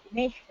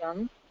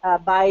legitimation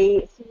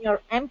by senior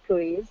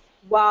employees,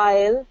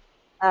 while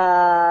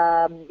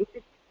if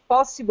it's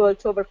possible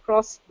to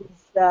overcross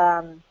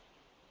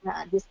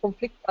this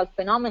conflictual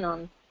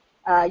phenomenon,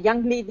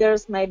 young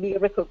leaders may be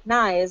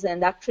recognized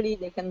and actually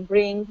they can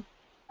bring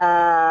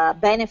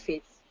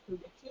benefits to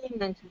the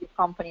team and to the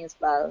company as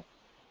well.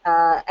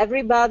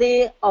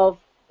 Everybody of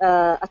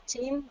a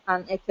team,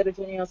 an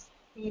heterogeneous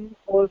team,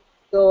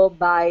 also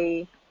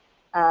by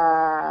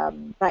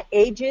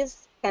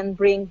ages, can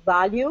bring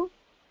value,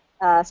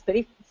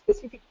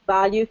 specific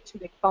value to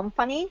the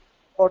company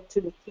or to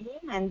the team,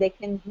 and they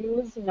can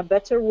use in a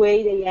better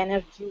way the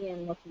energy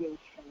and motivation.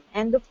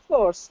 And of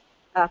course,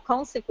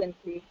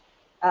 consequently,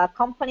 a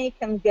company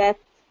can get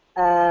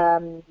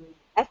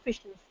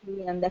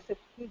efficiency and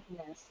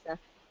effectiveness.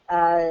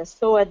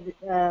 So,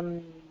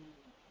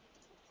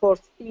 for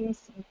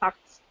teams,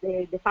 impacts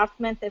the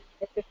department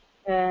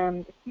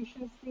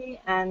efficiency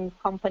and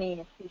company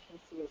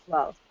efficiency as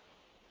well.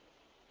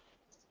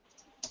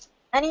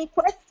 Any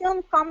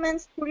questions,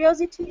 comments,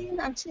 curiosity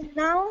until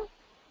now?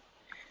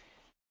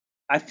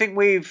 I think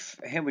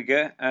here we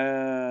go.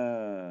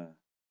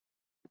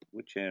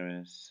 Which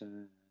areas?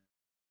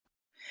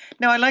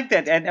 No, I like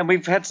that. And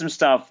we've had some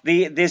stuff.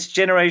 This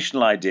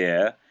generational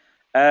idea,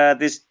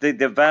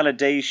 the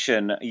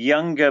validation,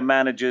 younger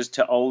managers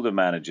to older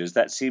managers,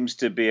 that seems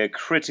to be a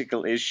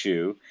critical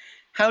issue.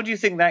 How do you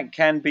think that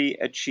can be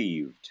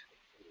achieved?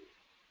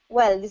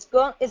 Well, it's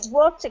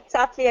what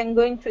exactly I'm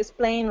going to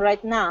explain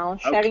right now,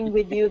 sharing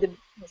with you the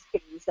business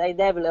case I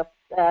developed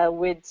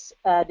with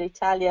the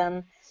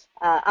Italian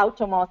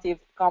automotive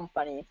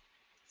company.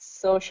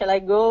 So shall I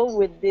go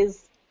with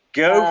this?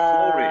 Go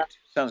for it.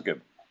 Sounds good.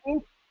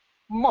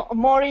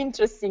 More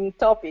interesting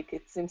topic,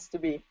 it seems to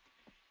be.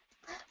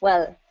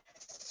 Well,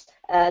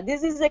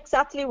 this is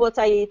exactly what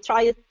I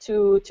tried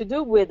to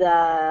do with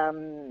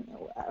an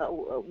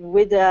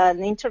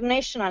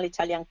international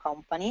Italian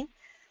company.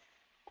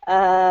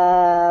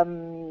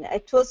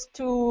 It was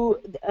to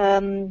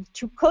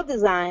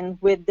co-design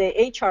with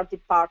the HR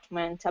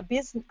department a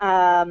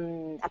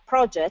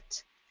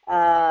project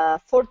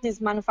for this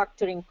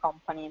manufacturing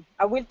company.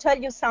 I will tell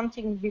you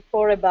something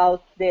before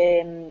about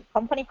the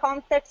company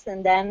context,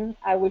 and then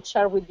I will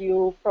share with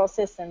you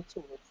process and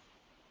tools.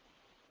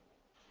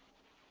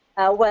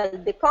 Well,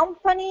 the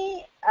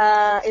company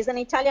is an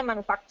Italian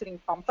manufacturing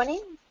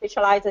company,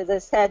 specialized, as I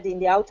said, in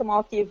the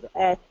automotive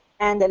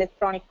and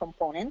electronic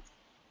components.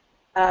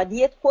 The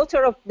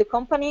headquarters of the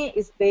company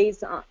is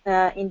based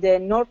in the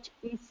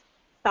northeast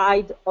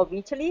side of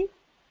Italy.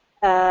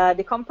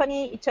 The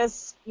company, it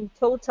has in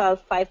total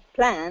 5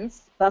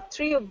 plants, but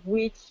 3 of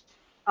which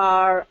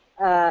are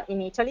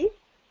in Italy,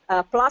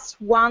 plus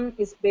 1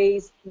 is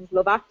based in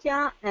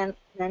Slovakia, and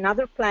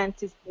another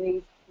plant is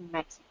based in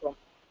Mexico.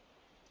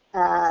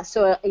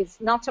 So it's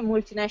not a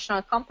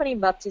multinational company,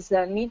 but it's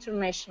an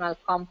international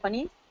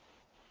company,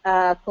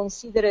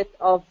 considered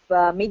of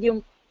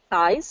medium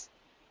size,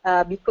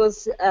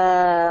 because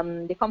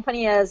the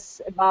company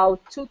has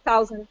about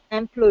 2,000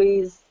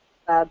 employees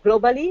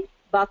globally,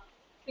 but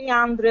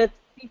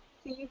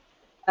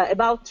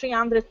about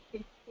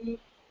 350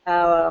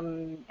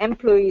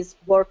 employees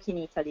work in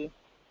Italy.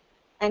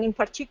 And in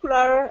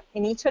particular,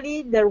 in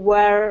Italy, there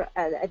were,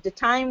 at the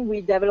time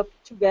we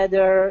developed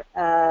together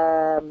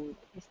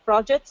this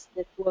project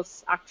that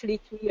was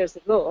actually 2 years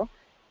ago,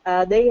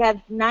 they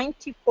had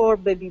 94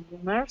 baby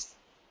boomers,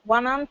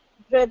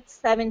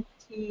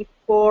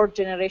 174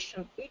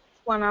 Generation X,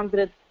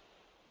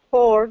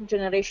 104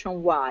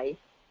 Generation Y,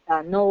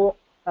 no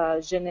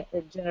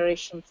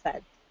Generation Z.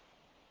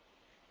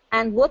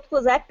 And what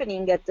was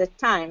happening at the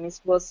time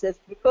was that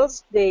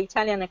because the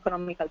Italian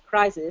economical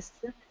crisis,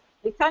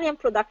 the Italian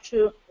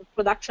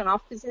production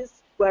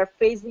offices were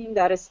facing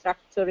a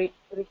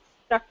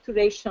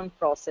restructuration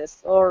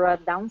process, or a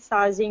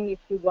downsizing, if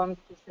you want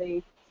to say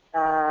it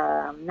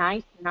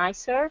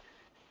nicer,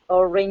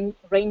 or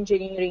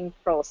re-engineering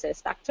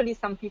process. Actually,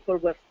 some people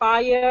were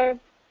fired,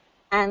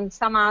 and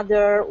some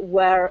other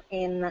were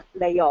in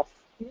layoff.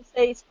 Do you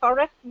say it's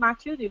correct,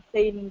 Matthew? Do you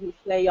say in English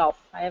layoff?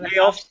 I haven't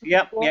Layoffs, asked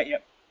yep, before. yep,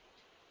 yep.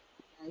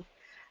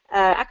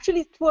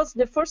 Actually, it was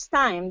the first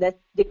time that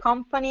the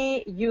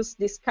company used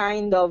this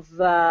kind of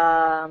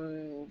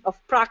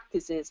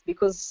practices,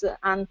 because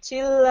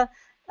until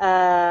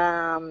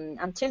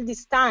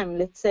this time,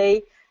 let's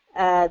say,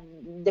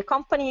 the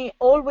company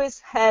always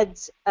had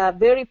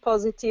very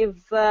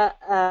positive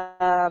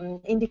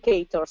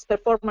indicators,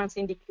 performance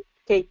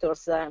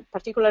indicators,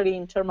 particularly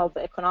in terms of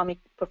economic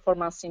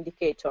performance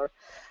indicator.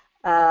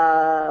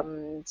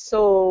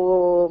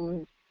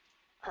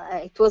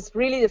 It was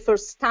really the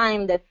first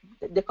time that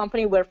the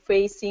company were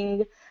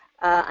facing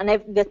a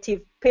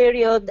negative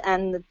period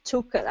and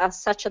took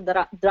such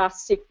a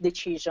drastic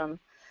decision.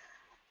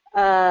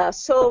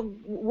 So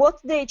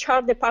what the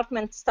HR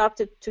department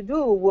started to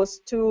do was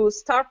to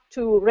start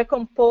to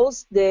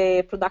recompose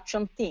the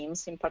production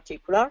teams in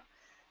particular.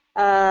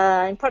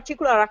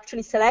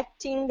 Actually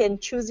selecting and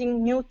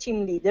choosing new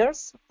team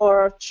leaders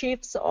or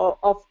chiefs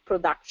of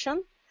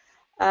production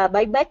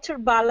by better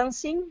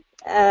balancing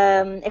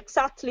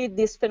exactly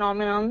this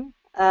phenomenon.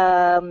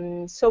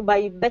 So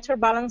by better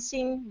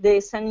balancing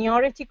the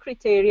seniority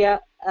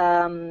criteria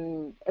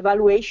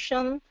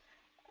evaluation,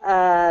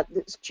 by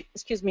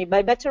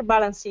better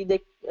balancing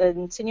the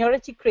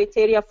seniority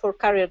criteria for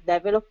career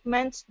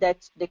development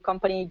that the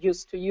company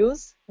used to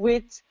use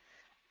with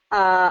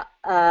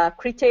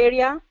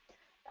criteria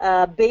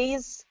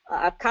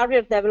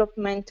career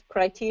development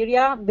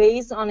criteria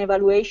based on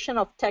evaluation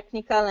of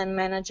technical and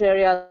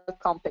managerial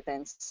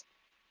competence.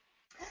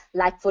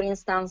 Like, for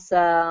instance,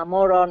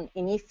 more on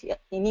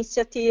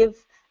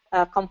initiative,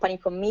 company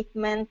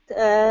commitment,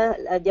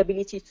 the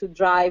ability to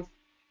drive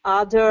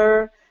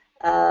other,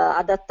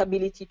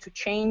 adaptability to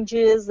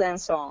changes, and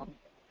so on.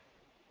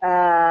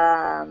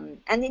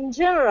 And in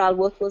general,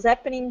 what was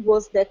happening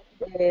was that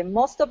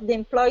most of the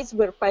employees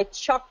were quite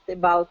shocked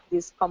about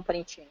these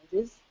company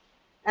changes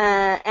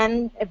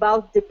and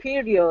about the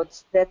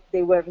periods that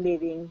they were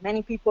living.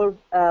 Many people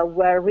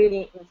were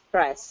really in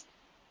stress.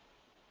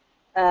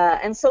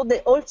 And so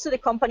also the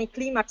company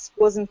climax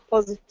wasn't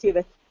positive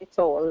at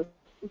all.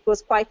 It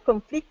was quite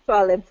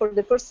conflictual, and for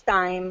the first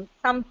time,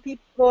 some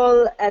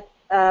people at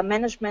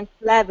management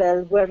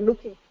level were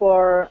looking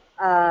for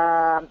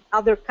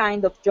other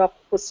kind of job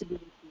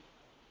possibilities.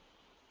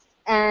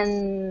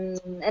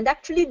 And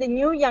actually, the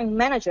new young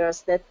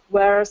managers that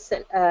were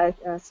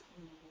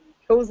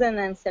chosen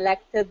and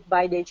selected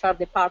by the HR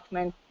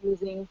department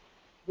using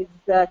this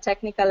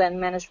technical and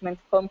management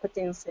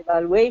competence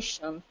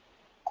evaluation,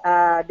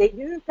 they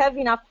didn't have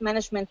enough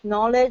management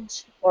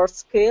knowledge or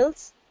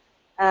skills,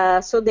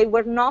 so they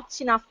were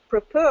not enough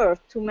prepared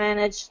to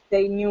manage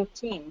their new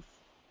teams,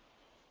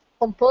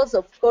 composed,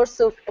 of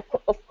course,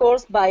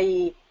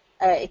 by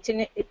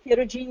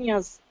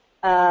heterogeneous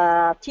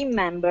team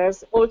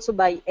members, also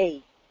by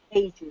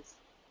ages.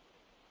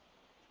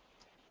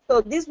 So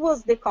this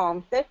was the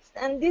context,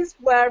 and these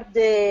were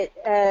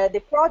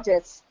the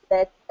projects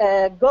that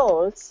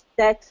goals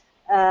that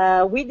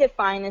we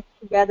defined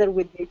together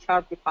with the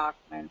HR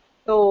department.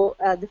 So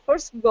the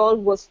first goal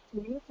was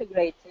to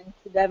integrate and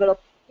to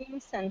develop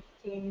teams and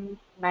team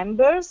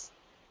members,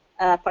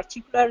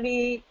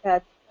 particularly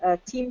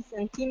teams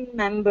and team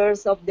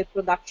members of the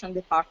production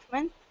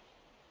department.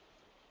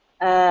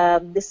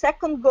 The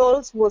second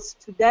goal was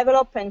to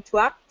develop and to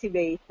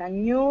activate a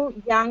new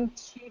young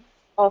chief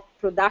of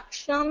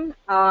production,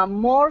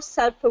 more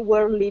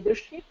self-aware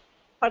leadership,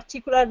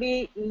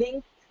 particularly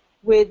linked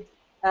with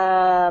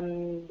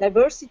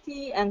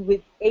diversity and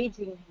with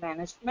aging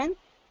management.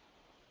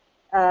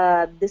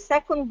 The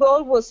second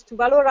goal was to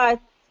valorize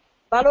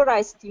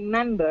team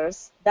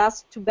members,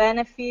 thus to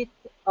benefit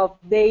of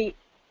their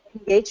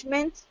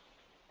engagement,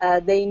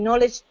 their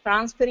knowledge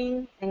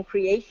transferring and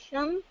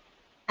creation,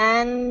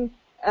 and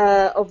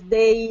of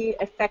their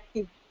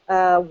effective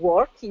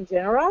work in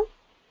general.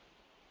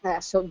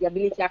 So the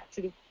ability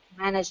actually to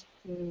manage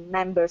team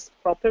members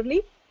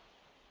properly.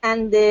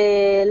 And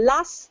the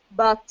last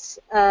but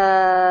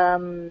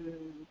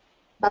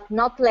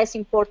not less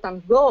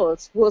important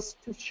goals was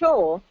to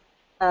show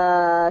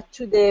to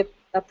the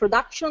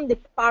production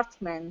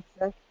department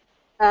that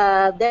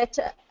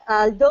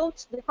although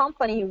the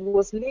company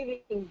was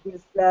living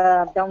this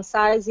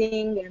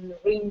downsizing and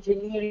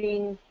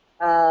re-engineering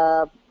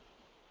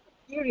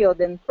period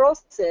and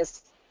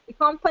process, the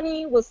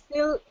company was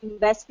still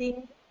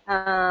investing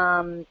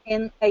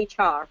in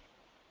HR,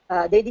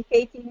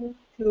 dedicating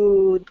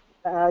to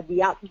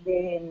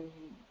the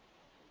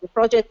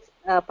project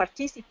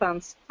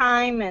participants'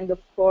 time and, of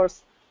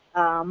course,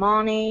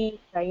 money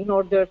in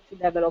order to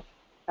develop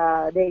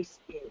their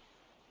skills.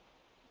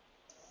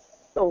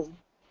 So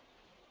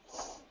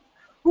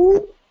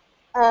who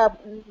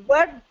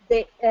were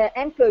the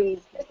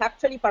employees that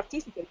actually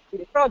participated in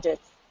the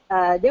project.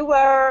 They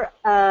were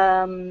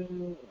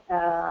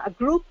a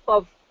group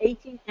of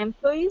 18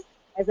 employees,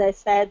 as I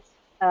said,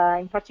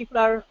 in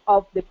particular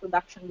of the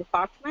production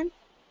department.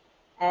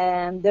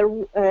 And there,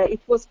 it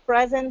was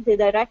present the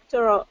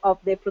director of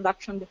the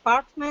production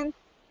department.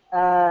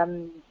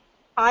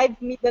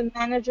 5 middle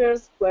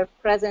managers were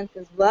present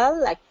as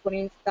well, like for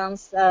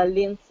instance,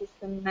 lean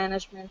system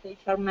management,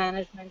 HR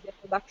management, the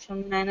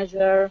production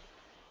manager,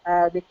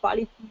 the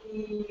quality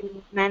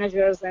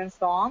managers, and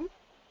so on.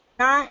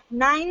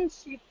 9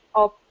 shifts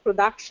of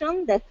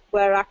production that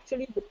were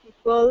actually the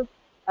people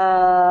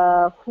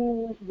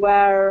who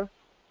were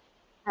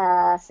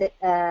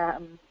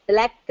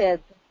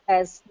selected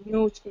as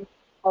new chief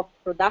of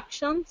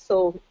production.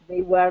 So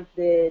they were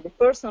the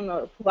person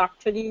who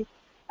actually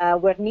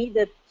were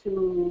needed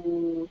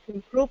to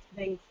improve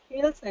their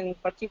skills, and in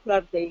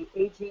particular the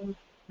aging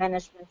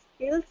management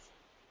skills.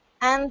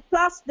 And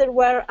plus there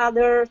were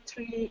other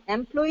 3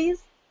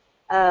 employees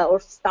or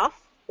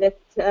staff that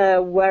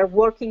were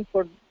working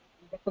for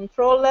the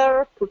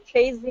controller,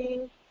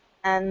 purchasing,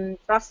 and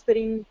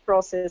transferring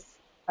process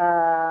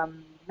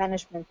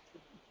management.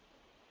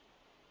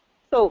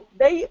 So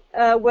they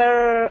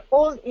were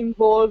all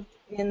involved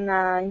in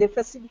the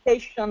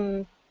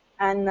facilitation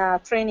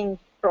and training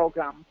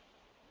program.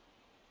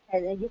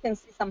 And you can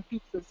see some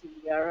pictures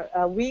here.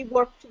 We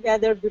worked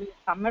together during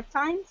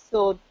summertime,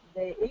 so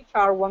the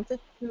HR wanted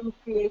to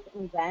create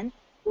an event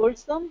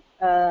also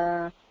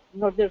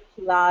in order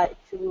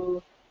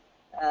to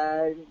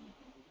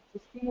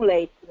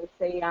stimulate, let's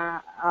say,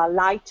 a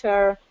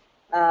lighter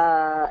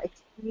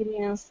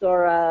experience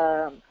or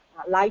a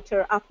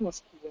lighter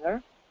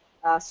atmosphere.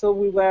 So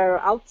we were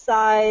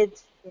outside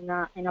in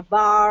a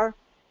bar,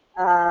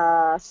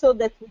 so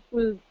that we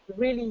could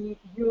really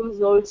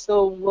use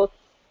also what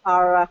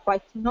are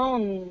quite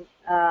known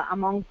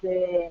among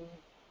the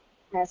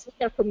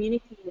SIETAR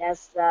community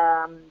as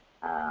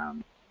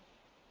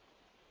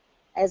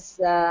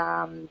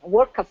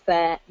work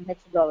cafe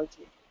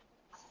methodology.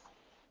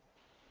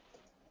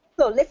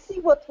 So let's see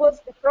what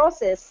was the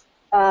process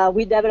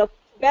we developed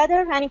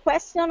together. Any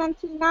question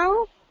until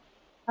now?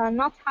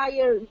 Not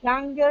hire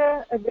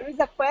younger. There is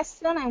a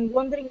question. I'm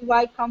wondering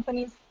why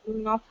companies do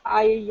not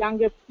hire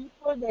younger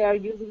people. They are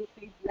usually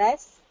paid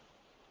less.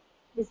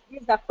 Is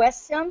this a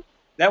question?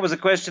 That was a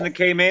question that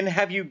came in.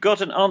 Have you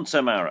got an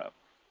answer, Maura?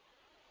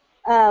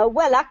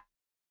 Well,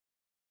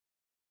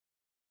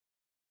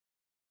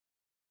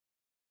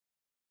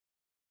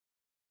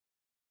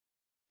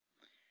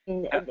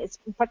 in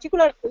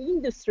particular, the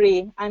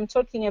industry I'm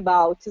talking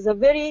about is a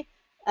very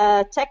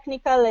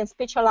technical and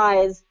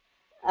specialized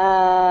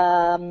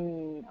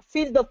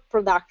field of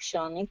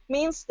production. It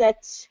means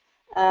that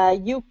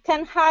you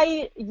can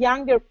hire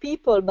younger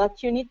people,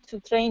 but you need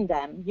to train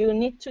them. You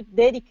need to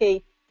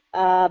dedicate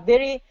a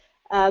very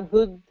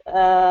good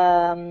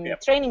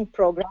training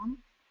program,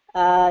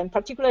 in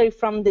particular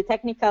from the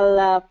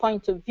technical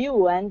point of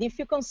view. And if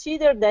you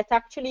consider that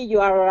actually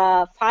you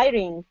are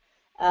firing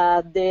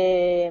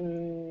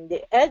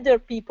the elder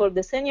people,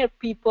 the senior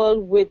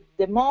people with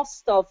the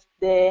most of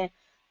the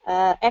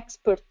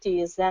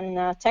expertise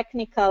and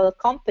technical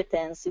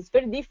competence, it's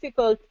very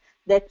difficult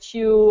that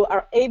you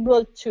are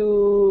able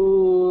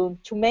to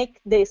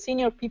make the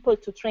senior people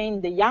to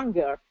train the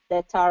younger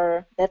that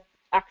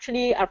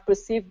actually are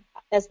perceived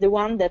as the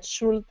one that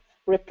should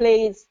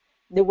replace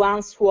the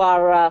ones who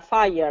are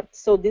fired.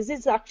 So this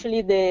is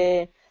actually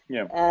the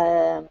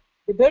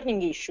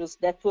burning issues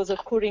that was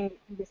occurring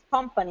in this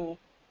company,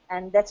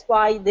 and that's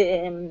why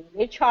the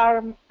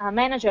HR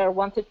manager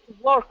wanted to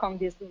work on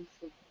this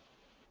issue.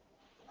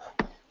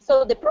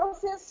 So the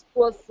process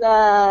was,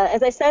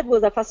 as I said,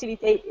 was a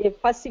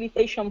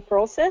facilitation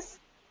process,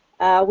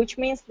 which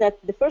means that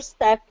the first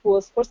step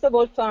was, first of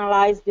all, to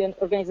analyze the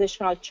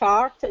organizational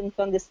chart and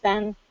to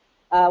understand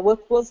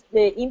what was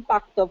the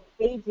impact of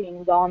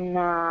aging on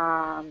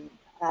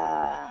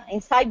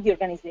inside the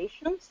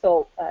organization.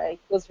 So it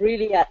was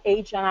really an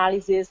age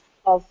analysis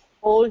of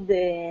all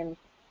the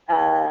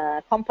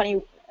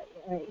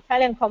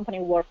Italian company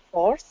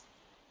workforce.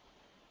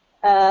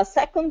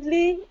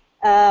 Secondly,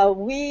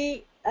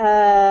 actually,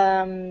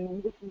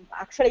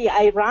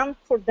 I ran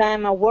for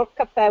them a work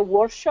cafe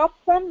workshop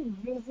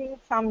using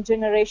some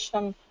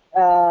generation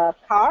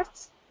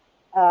cards.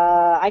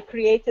 I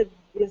created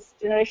these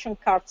generation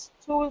cards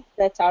tools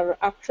that are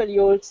actually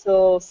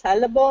also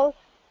sellable.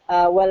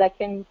 Well, I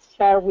can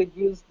share with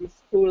you this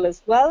tool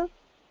as well.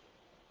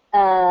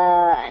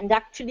 And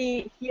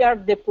actually, here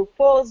the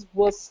purpose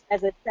was,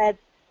 as I said,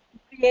 to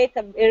create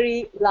a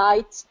very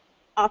light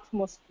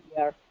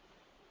atmosphere.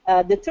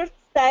 The third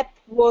step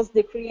was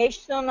the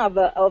creation of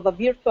a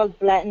virtual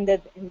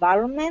blended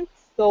environment.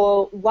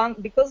 So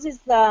because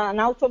it's an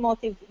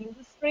automotive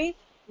industry,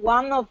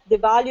 one of the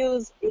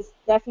values is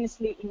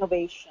definitely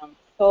innovation.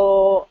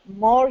 So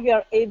more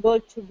you're able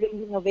to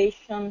bring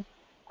innovation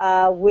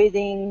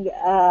within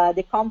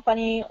the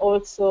company,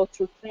 also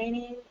through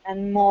training,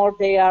 and more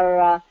they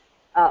are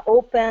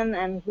open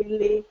and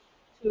willing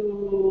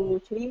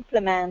to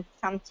implement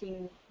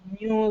something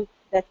new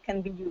that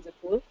can be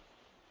useful.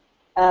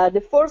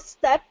 The first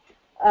step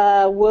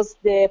was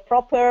the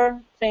proper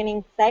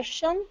training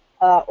session,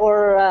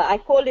 or I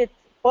call it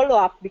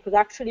follow-up, because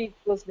actually it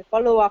was the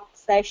follow-up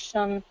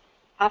session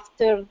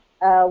after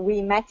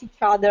we met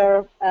each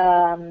other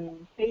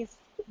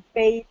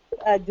face-to-face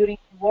during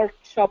the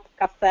workshop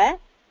cafe.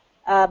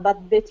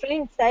 But the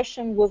training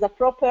session was a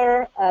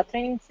proper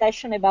training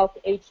session about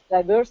age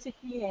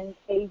diversity and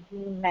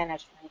aging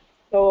management.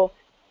 So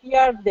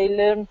here they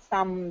learned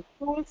some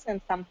tools and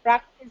some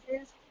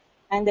practices,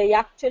 and they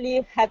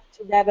actually had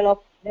to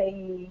develop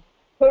a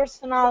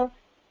personal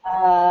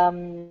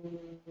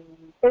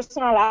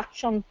personal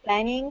action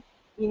planning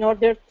in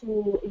order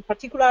to, in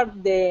particular,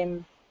 the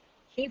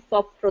chief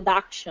of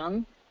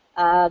production,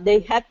 they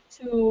had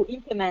to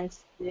implement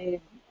the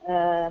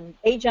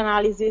age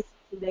analysis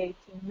to the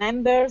team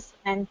members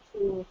and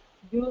to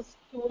use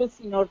tools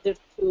in order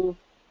to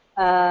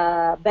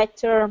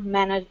better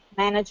manage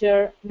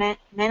the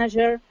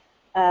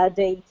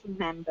team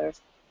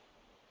members.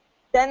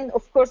 Then,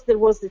 of course, there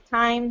was the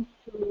time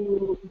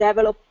to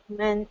develop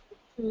the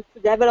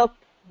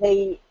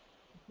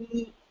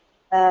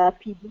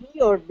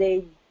DPD or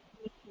the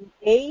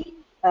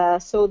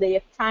DPA, so they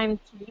have time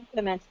to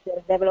implement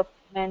the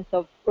development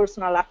of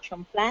personal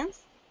action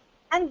plans.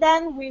 And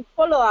then we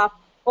follow up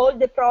all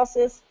the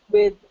process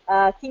with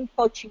team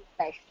coaching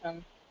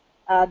sessions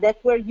that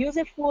were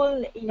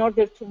useful in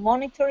order to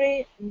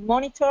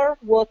monitor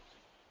what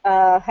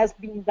has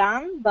been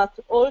done, but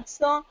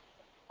also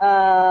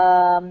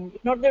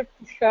in order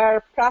to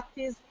share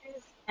practices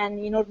and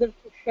in order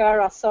to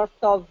share a sort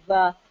of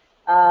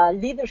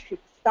leadership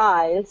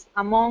styles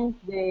among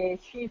the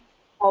chief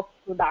of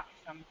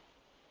production.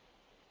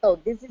 So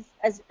this is,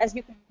 as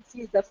you can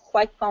see, is a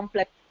quite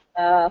complex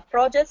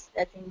project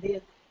that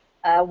indeed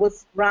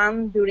was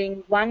run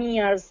during 1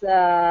 year's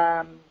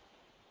 1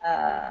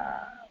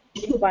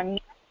 year.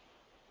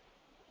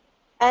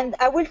 And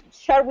I will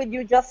share with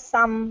you just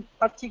some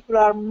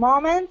particular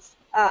moments.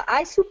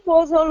 I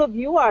suppose all of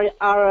you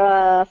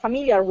are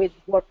familiar with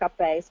work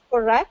cafes,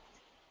 correct?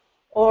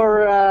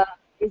 Or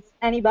is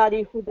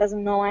anybody who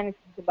doesn't know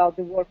anything about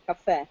the work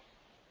cafe?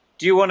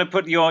 Do you want to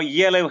put your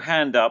yellow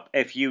hand up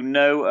if you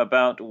know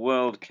about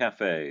World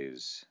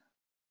Cafes?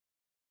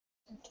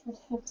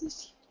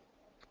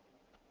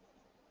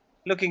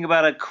 Looking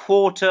about a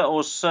quarter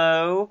or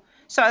so.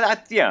 So,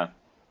 yeah,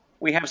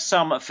 we have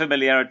some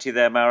familiarity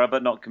there, Maura,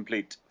 but not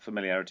complete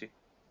familiarity.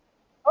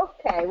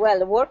 Okay, well,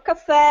 the Work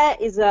Cafe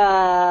is,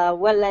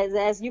 well,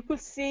 as you could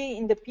see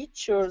in the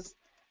pictures,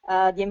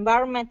 the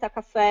environmental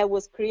cafe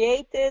was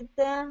created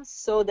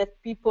so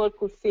that people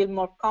could feel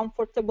more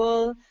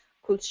comfortable,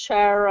 could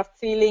share a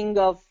feeling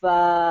of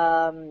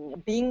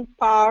being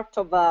part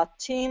of a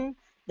team,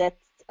 that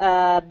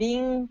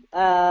being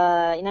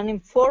in an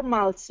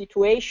informal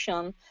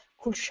situation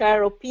could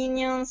share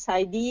opinions,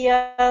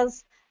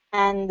 ideas,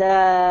 and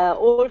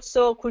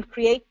also could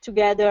create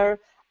together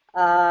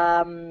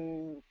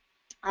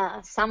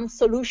some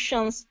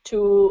solutions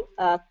to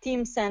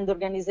teams and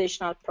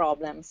organizational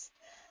problems.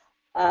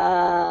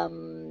 Of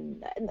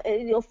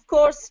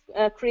course,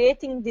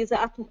 creating this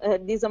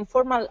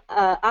informal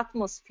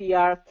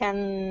atmosphere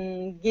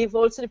can give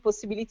also the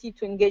possibility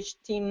to engage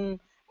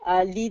team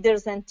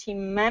leaders and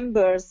team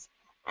members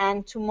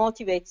and to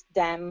motivate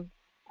them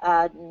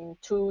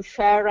to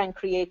share and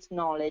create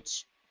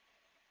knowledge.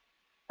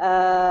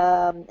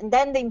 And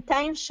then the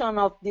intention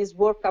of this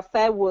work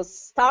cafe was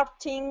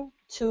starting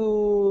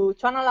to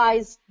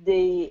analyze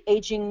the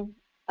aging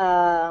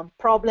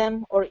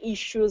problem or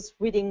issues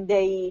within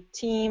the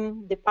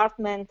team,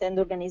 department, and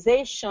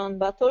organization,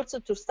 but also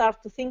to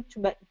start to think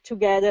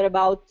together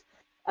about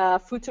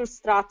future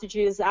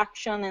strategies,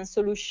 action, and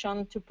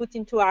solution to put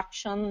into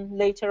action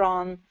later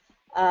on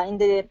in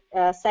the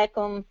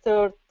second,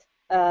 third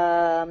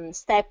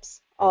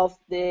steps of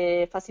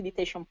the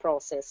facilitation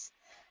process.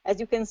 As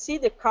you can see,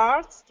 the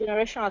cards,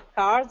 generational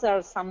cards,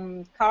 are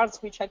some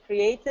cards which I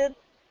created,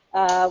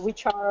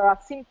 which are a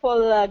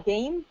simple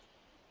game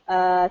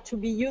to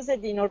be used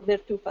in order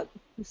to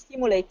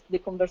stimulate the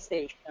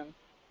conversation.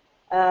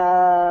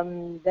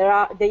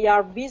 They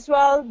are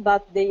visual,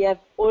 but they have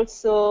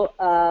also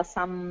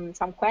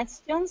some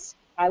questions.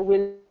 I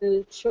will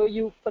show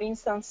you, for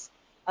instance,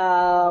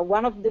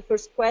 one of the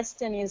first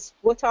questions is,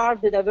 what are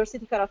the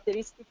diversity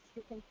characteristics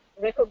you can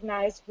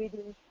recognize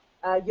within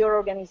your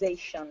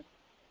organization?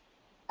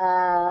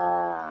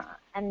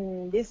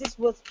 And this is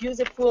what's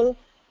useful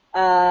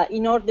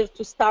in order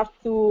to start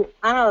to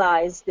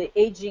analyze the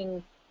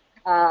aging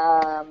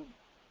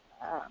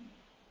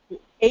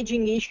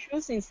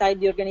issues inside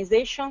the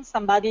organization.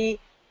 Somebody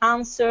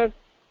answered,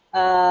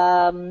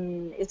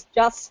 it's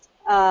just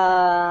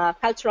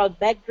cultural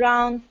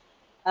background,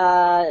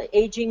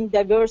 aging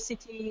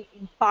diversity,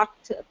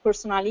 impact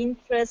personal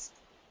interest,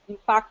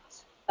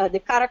 impact the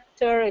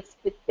character,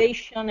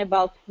 expectation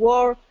about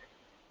work,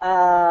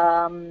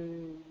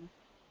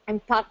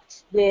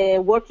 impact the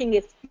working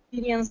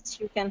experience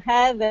you can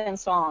have, and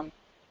so on.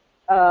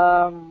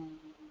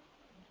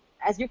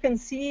 as you can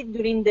see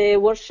during the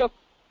workshop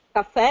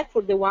cafe,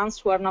 for the ones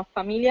who are not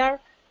familiar,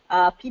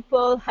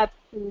 people have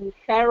to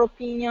share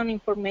opinion,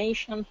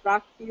 information,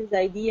 practice,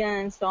 idea,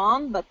 and so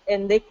on.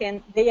 And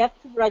they have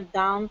to write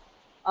down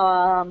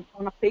on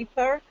a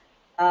paper,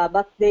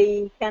 but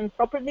they can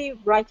properly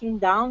writing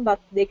down, but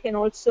they can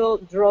also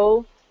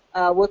draw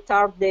what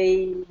are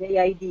the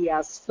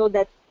ideas, so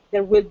that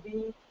there will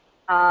be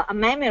a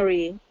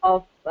memory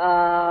of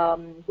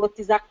what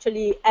is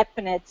actually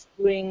happened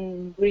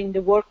during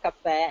the work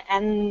cafe,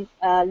 and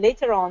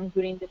later on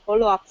during the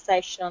follow-up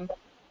session,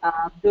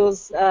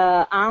 those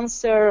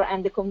answer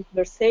and the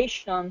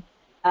conversation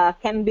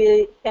can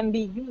be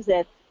used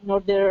in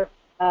order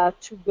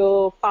to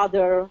go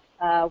further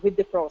with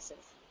the process.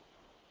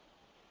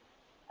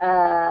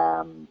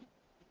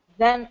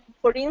 Then,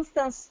 for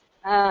instance,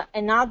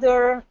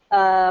 another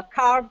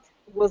card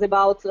was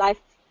about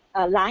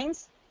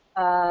lifelines.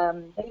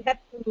 They had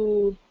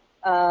to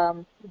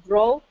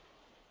draw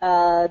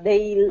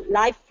the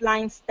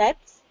lifeline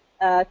steps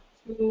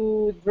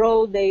to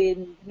draw the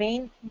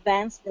main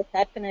events that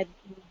happened in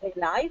their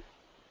life,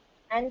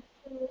 and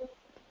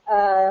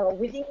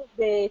within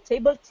the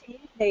table team,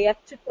 they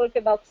have to talk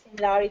about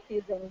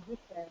similarities and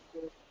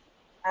differences.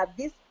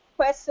 This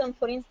question,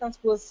 for instance,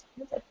 was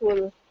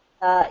useful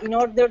in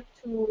order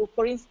to,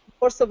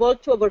 first of all,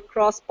 to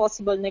overcross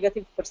possible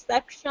negative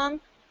perception,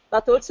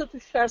 but also to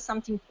share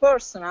something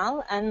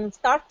personal and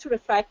start to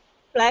reflect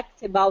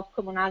about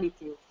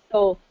commonalities.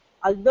 So,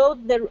 although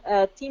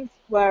the teams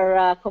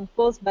were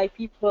composed by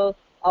people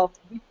of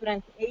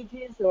different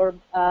ages or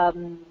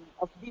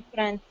of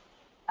different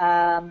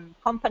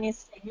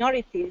companies'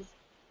 seniorities,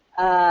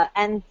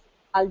 and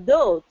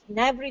although in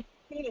every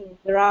team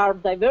there are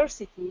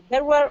diversity,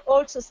 there were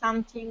also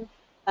something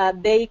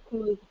they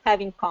could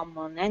have in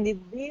common, and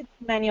indeed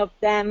many of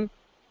them,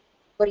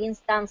 for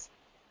instance,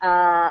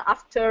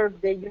 after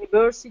the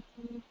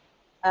university,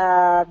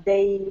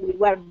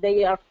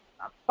 they are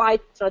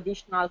quite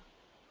traditional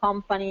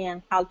company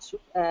and quite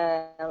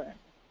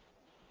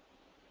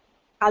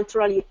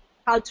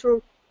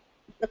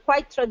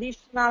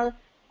traditional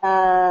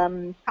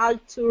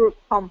culture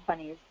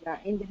companies,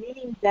 in the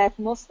meaning that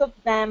most of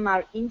them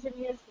are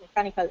engineers,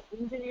 mechanical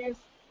engineers.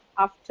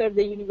 After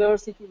the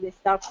university, they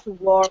start to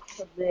work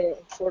for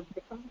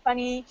the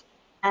company,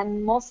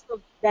 and most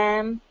of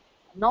them,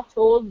 not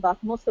all,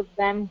 but most of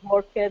them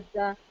worked in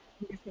the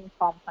same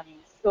company.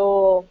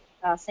 So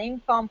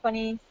same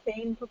company,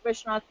 same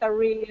professional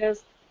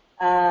careers,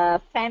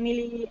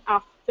 family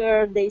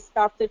after they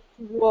started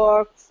to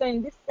work. So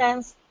in this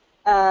sense,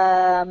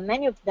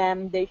 many of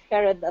them, they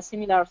shared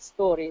similar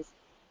stories.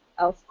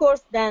 Of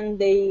course, then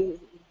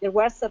there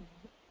were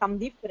some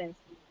differences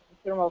in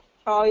terms of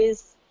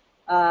choice,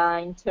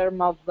 in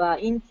terms of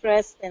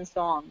interest, and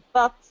so on.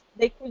 But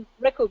they could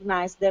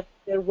recognize that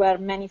there were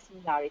many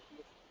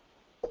similarities,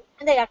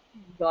 and they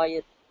actually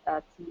enjoyed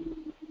to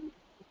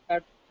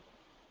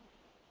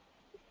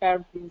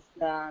share these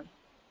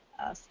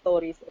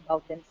stories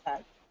about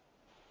themselves.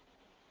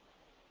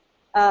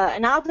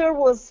 Another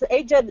was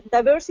age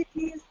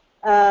diversity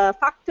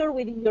factor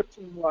within your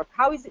teamwork.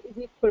 How is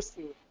it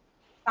perceived?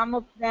 Some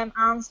of them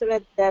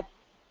answered that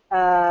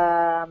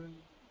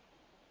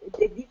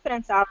the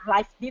difference are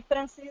life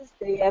differences.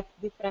 They have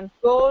different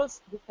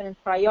goals, different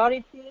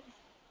priorities.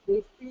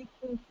 They see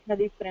things in a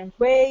different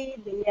way.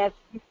 They have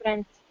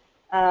different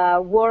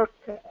work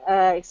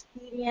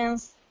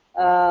experience,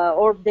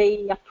 or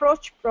they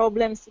approach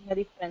problems in a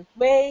different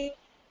way.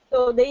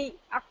 So they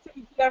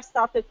actually here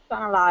started to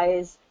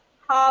analyze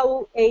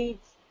how age,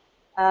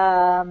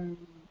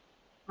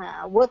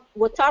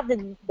 what are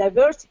the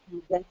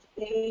diversity that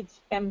age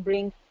can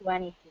bring to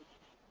anything.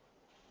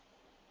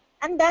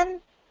 And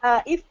then,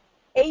 if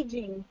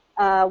aging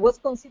was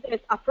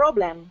considered a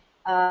problem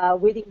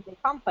within the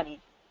company,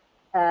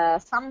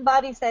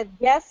 somebody said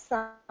yes,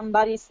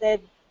 somebody said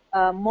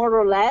more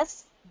or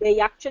less. They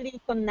actually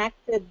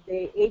connected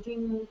the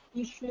aging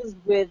issues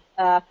with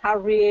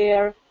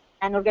career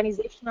and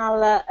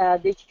organizational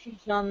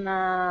decision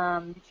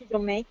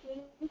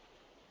making.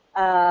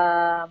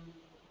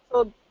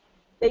 So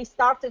they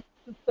started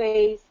to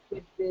face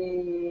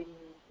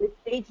with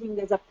aging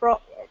as a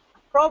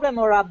problem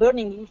or a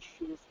burning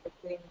issue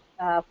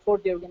for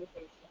the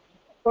organization,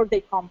 for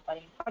the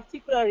company,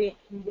 particularly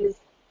in this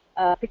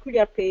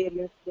peculiar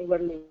period they were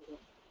living.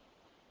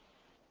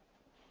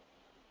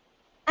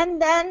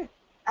 And then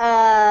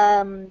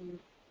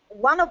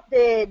one of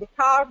the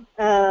cards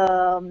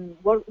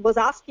was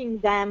asking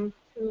them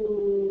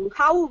to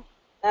how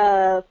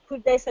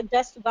could they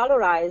suggest to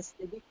valorize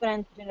the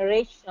different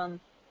generation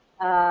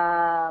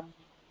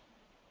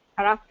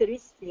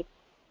characteristics,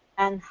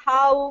 and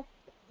how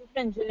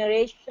different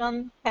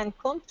generation can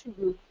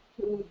contribute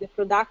to the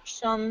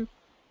production,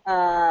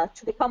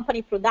 to the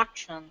company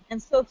production.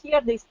 And so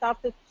here they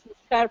started to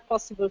share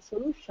possible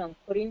solutions.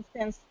 For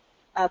instance,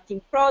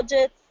 team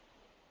projects,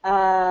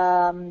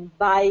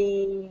 by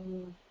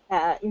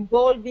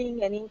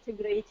involving and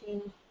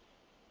integrating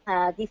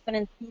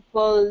different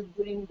people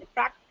during the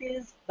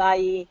practice,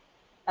 by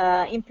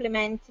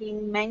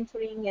implementing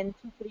mentoring and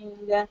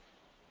tutoring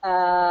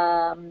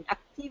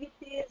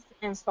activities,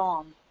 and so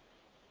on.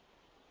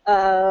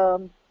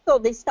 So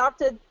they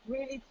started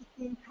really to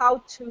think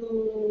how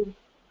to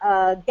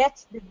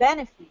get the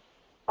benefit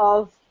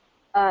of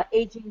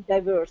aging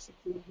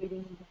diversity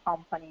within the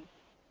company.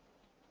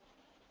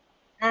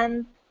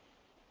 And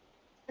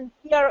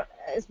here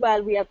as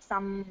well, we have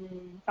some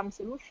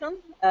solution.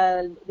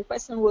 The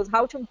question was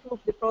how to improve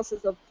the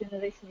process of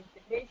generation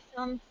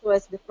integration, so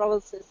as the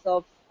process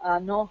of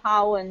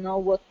know-how and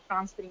know-what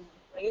transferring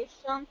and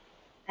creation.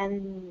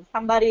 And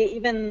somebody,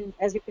 even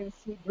as you can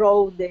see,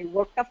 draw the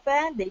work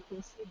cafe. They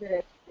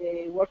consider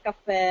the work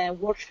cafe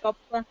workshop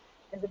as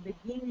the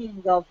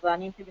beginning of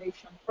an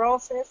integration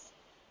process.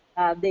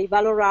 They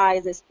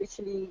valorize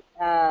especially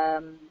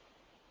the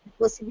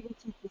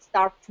possibility to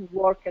start to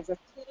work as a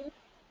team.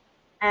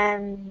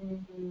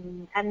 And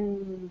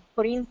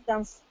for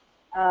instance,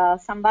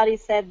 somebody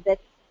said that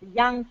the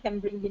young can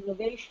bring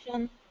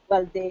innovation.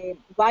 Well, the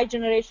Y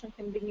generation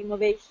can bring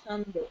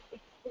innovation. The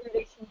X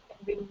generation can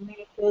bring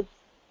methods,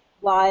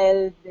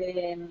 while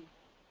the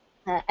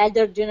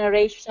elder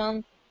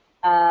generation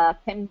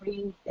can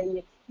bring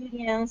the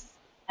experience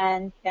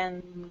and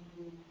can,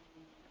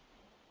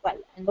 well,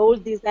 and all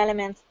these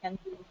elements can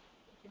be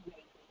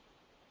integrated.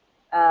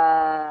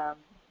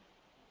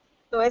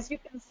 So as you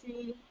can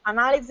see,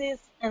 analysis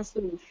and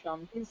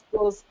solution. This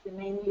was the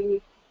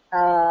mainly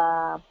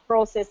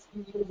process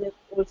we used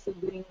also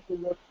during the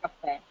work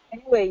cafe.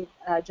 Anyway,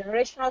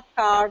 generational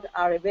cards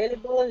are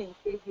available. In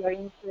case you are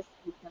interested,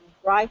 you can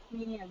write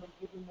me. I will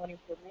give you more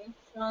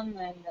information,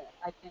 and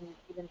I can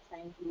even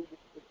send you the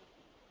video.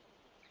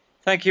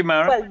 Thank you,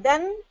 Maura. Well,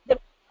 then, you're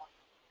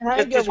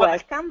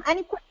welcome.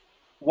 Any questions?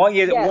 Well,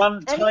 yeah,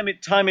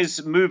 time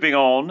is moving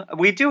on.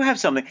 We do have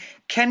something.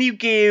 Can you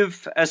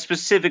give a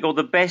specific or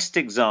the best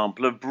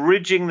example of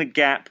bridging the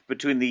gap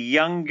between the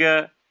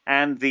younger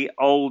and the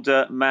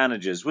older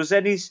managers? Was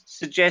any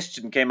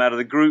suggestion came out of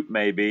the group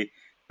maybe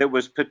that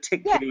was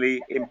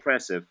particularly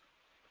impressive?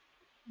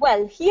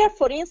 Well, here,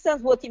 for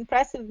instance, what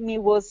impressed me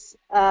was,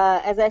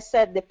 as I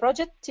said, the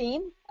project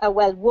team,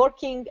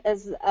 working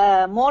as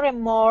more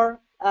and more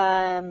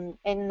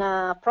in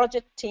a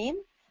project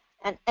team.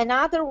 And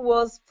another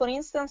was, for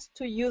instance,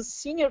 to use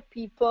senior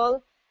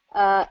people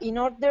in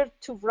order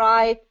to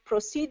write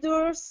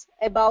procedures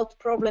about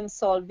problem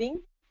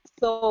solving.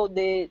 So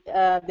the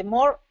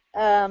more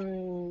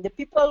the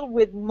people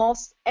with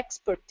most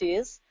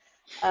expertise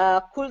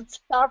could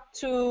start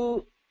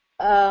to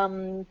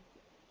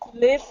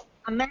live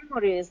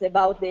memories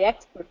about the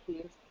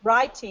expertise,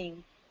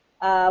 writing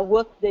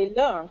what they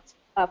learned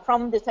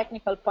from the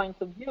technical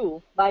point of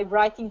view by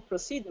writing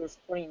procedures,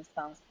 for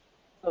instance.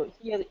 So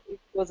here it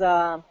was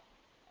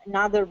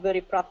another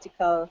very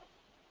practical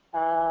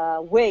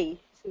way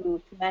to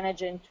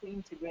manage and to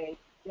integrate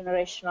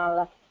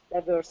generational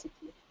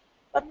diversity.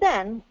 But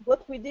then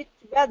what we did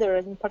together,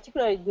 and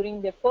particularly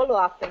during the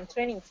follow-up and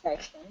training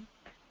session,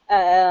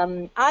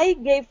 I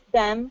gave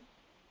them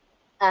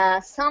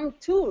some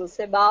tools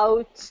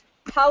about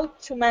how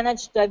to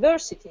manage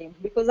diversity,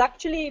 because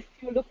actually if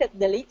you look at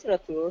the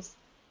literatures,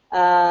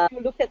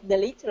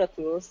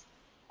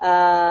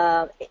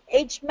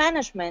 age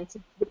management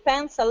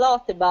depends a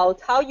lot about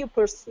how you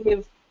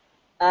perceive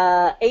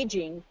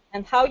aging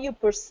and how you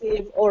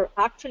perceive, or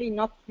actually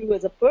not you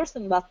as a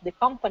person, but the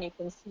company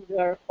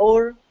consider,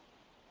 or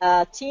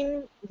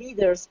team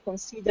leaders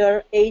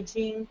consider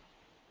aging,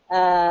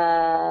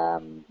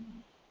 how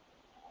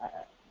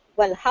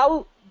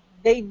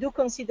they do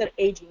consider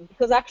aging,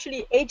 because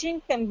actually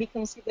aging can be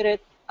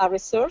considered a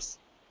resource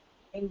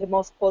in the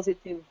most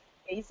positive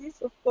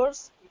cases, of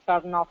course, which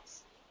are not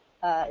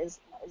is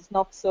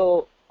not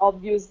so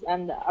obvious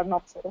and are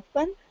not so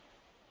often,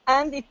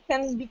 and it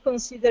can be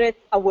considered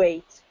a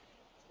weight,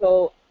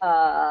 so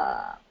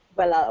a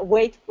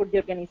weight for the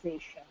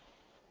organization.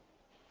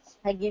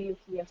 I give you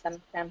here some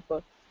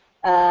example.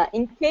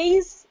 In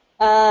case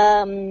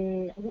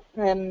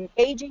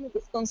aging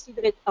is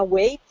considered a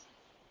weight,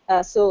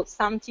 so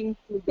something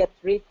to get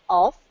rid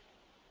of,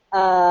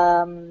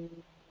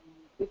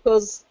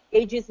 because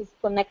ages is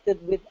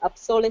connected with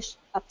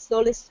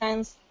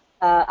obsolescence,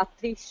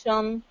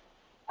 attrition,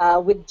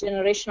 with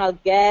generational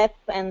gap,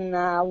 and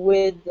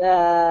with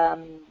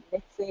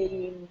let's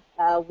say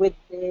with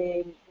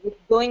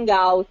going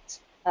out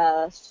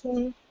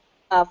soon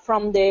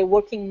from the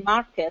working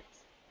market.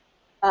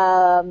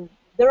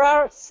 There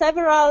are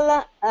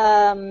several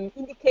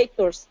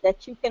indicators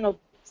that you can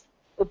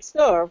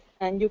observe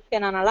and you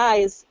can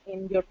analyze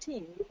in your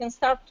team. You can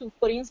start to,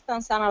 for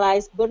instance,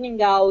 analyze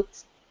burning out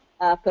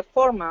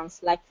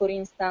performance, like for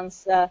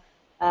instance,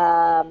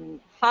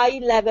 high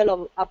level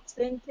of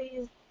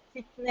absenteeism,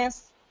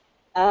 sickness.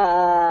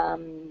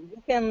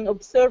 You can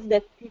observe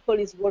that people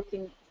is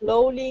working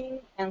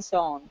slowly and so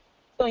on.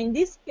 So in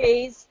this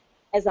case,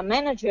 as a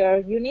manager,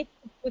 you need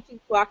to put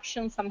into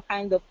action some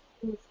kind of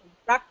tools and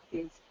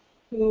practice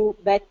to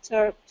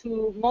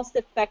most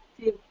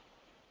effective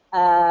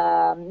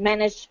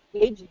manage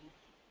aging.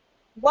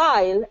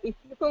 While if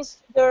you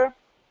consider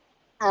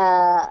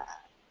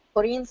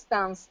For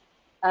instance,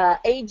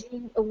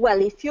 aging,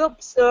 well, if you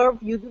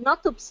observe, you do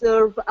not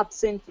observe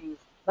absenteeism,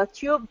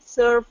 but you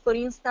observe, for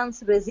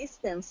instance,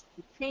 resistance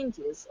to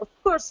changes. Of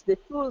course, the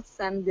tools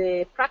and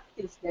the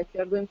practice that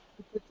you are going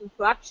to put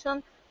into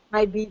action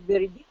might be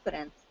very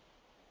different.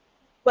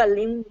 Well,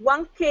 in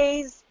one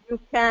case, you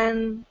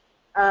can,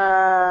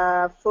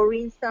 for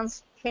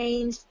instance,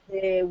 change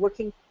the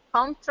working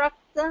contract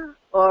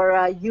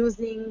or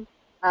using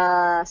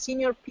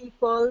senior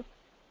people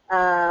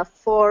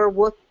for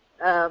what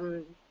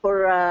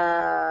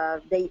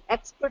for their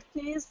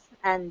expertise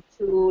and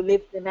to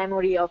live the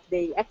memory of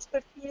their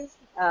expertise.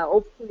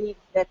 Hopefully,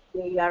 that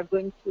they are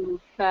going to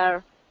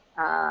share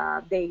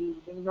their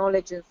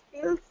knowledge and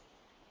skills.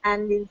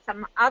 And in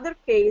some other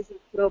cases,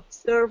 if you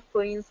observe,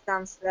 for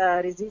instance,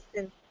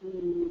 resistance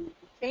to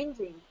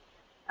changing,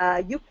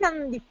 you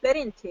can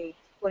differentiate,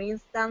 for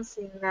instance,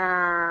 in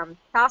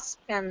task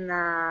and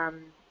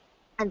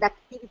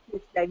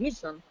activities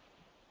division.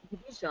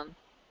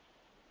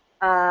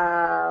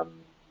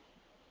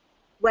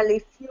 Well,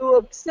 if you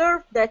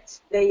observe that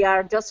they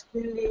are just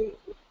really,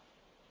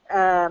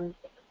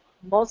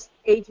 most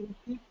aging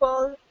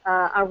people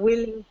are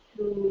willing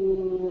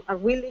to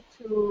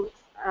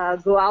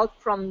go out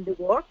from the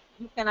work,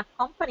 you can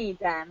accompany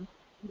them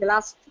in the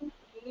last 2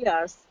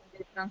 years in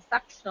the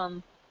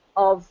transaction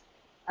of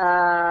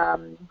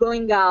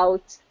going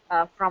out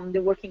from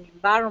the working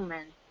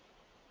environment.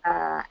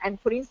 And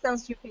for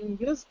instance, you can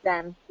use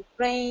them to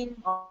train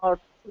or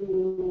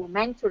to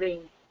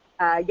mentoring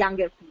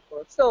younger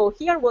people. So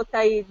here what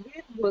I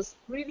did was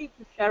really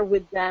to share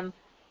with them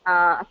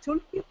a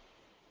toolkit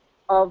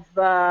of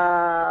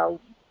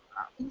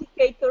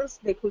indicators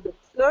they could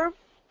observe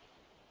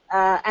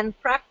and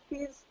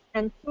practice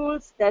and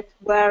tools that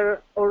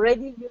were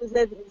already used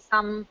in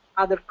some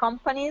other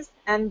companies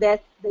and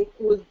that they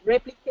could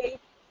replicate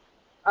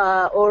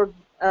or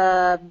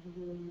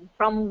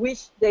from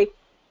which they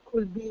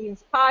could be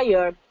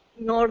inspired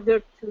in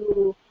order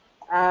to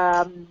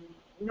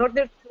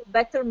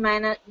better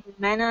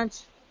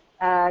manage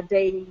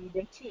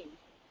their team.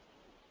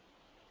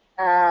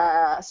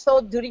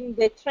 So during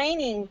the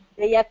training,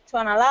 they have to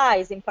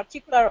analyze, in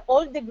particular,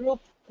 all the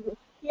groups.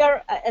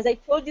 Here, as I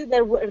told you,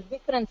 there were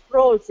different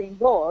roles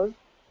involved.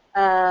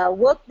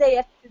 What they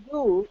have to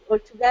do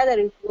altogether,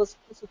 it was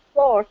to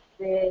support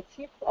the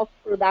chief of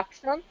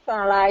production to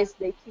analyze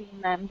the team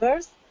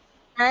members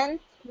and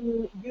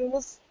to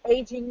use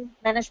aging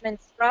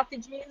management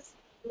strategies,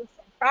 tools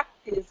and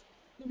practice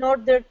in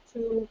order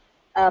to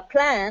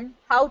plan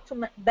how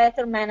to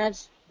better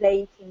manage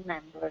their team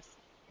members.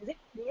 Is it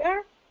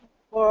clear?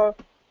 Or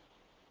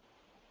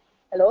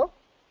hello?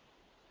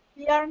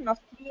 Clear? Not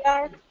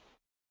clear?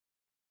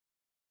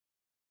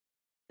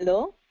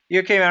 Hello? You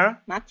okay,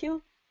 Maura?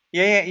 Matthew?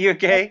 Yeah, you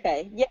okay?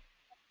 Okay. Yeah.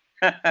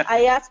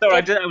 I asked.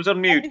 Sorry, I was on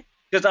mute.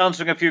 Just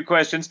answering a few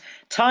questions.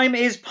 Time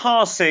is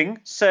passing,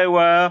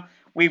 so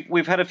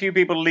we've had a few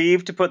people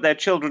leave to put their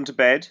children to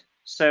bed.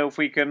 So if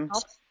we can.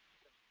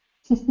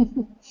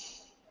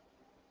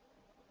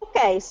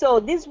 Okay, so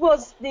this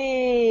was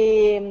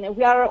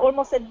we are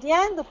almost at the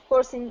end. Of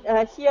course,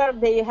 here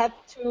they have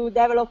to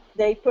develop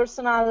their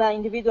personal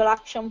individual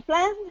action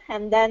plan,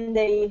 and then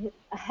they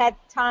had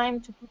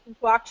time to put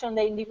into action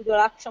the individual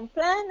action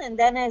plan. And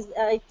then, as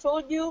I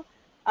told you,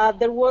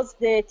 there was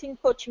the team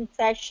coaching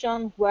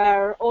session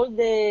where all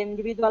the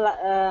individual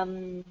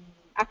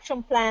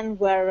action plan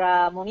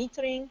were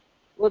monitored,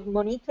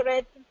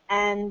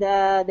 and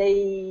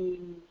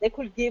they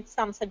could give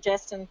some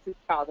suggestions to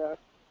each other.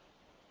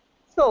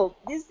 So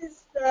this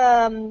is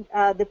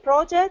the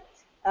project.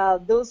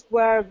 Those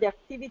were the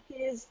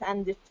activities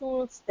and the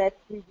tools that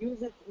we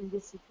used in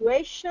this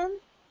situation.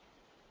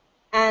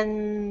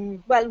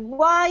 And well,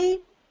 why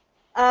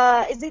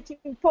is it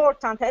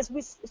important? As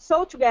we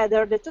saw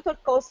together, the total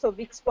cost of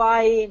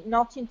XY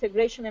not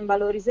integration and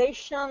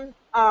valorization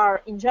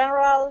are, in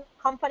general,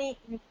 company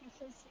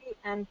inefficiency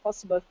and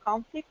possible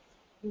conflicts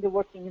in the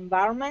working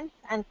environment,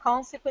 and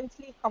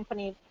consequently,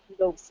 company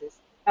losses.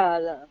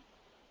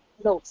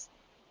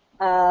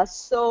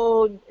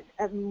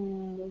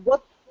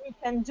 What we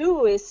can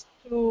do is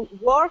to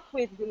work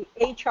with the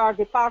HR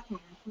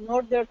department in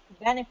order to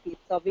benefit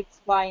of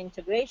XY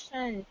integration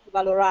and to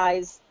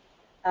valorize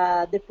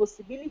the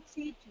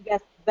possibility to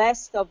get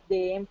best of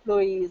the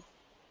employees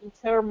in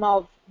terms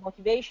of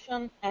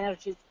motivation,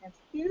 energies, and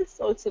skills,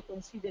 also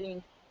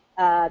considering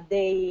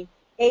their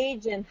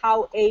age and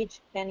how age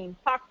can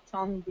impact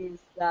on this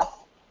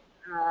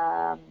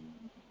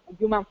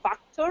human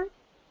factor,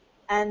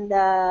 and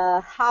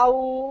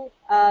how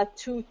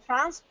to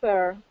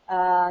transfer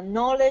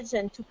knowledge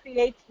and to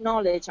create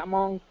knowledge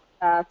among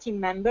team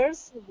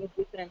members with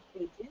different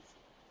ages.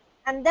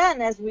 And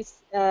then, as we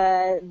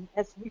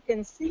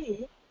can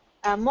see,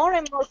 more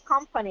and more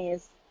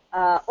companies,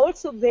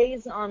 also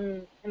based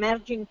on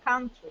emerging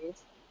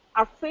countries,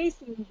 are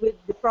facing with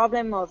the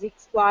problem of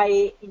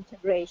XY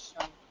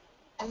integration.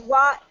 And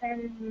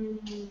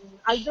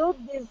although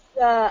this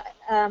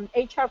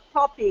HR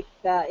topic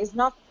is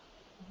not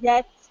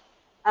yet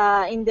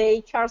in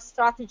the HR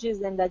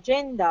strategies and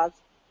agendas,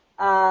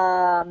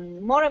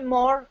 more and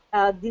more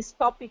this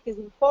topic is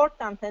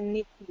important and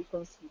needs to be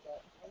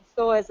considered. And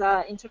so as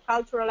an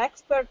intercultural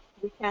expert,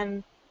 we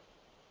can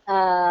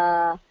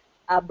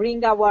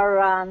bring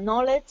our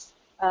knowledge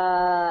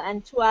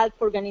and to help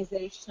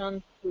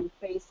organizations to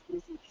face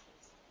these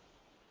issues.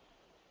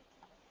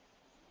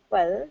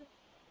 Well,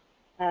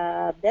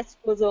 that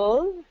was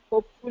all.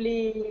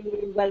 Hopefully,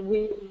 well,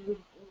 we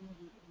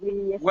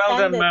Well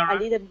done, extended Maura. a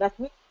little bit.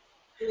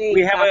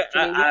 We have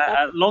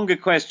a longer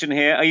question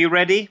here. Are you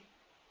ready?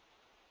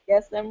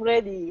 Yes, I'm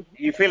ready.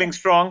 Are you feeling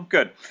strong?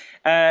 Good.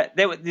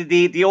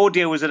 The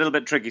audio was a little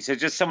bit tricky, so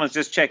someone's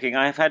just checking.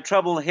 I have had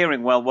trouble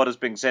hearing well what is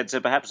being said,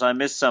 so perhaps I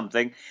missed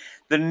something.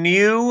 The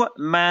new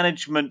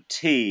management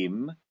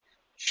team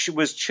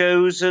was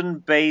chosen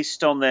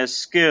based on their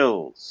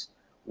skills.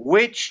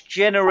 Which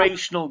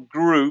generational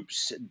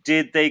groups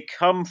did they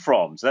come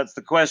from? So that's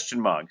the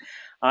question mark.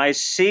 I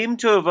seem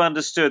to have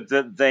understood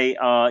that they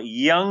are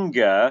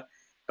younger,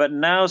 but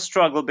now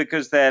struggle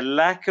because their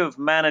lack of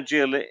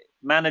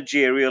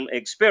managerial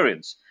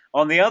experience.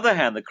 On the other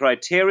hand, the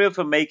criteria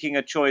for making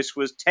a choice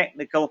was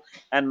technical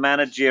and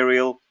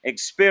managerial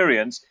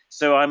experience.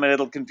 So I'm a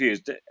little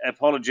confused.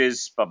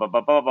 Apologies. Do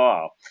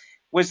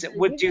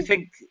you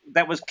think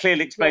that was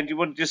clearly explained? Do you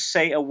want to just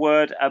say a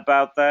word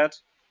about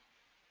that?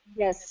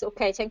 Yes,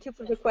 okay, thank you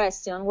for the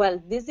question. Well,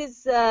 this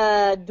is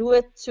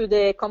due to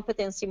the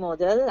competency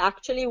model.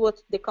 Actually,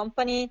 what the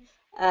company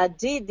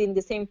did in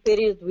the same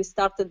period we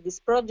started this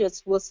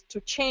project was to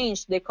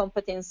change the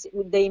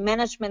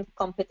management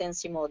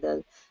competency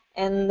model.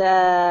 And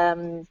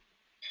well,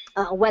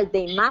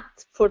 they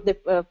mapped for the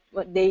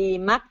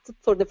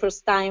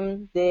first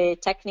time the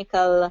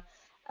technical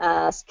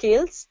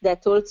skills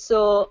that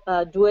also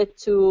due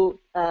to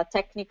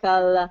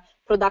technical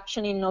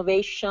production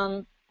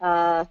innovation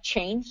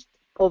changed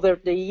over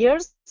the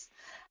years,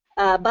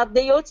 but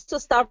they also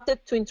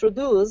started to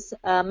introduce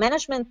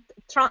management,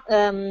 how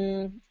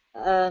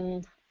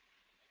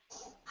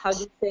do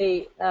you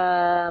say,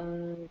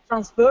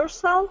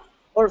 transversal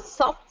or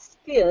soft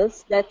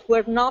skills that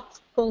were not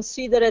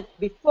considered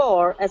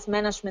before as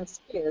management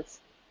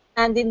skills.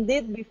 And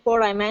indeed,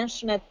 before I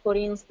mentioned it, for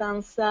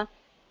instance, the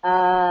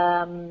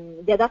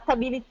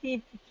adaptability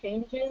to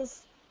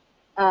changes,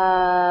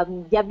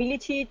 the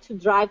ability to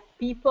drive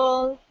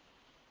people,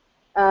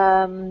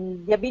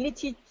 the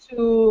ability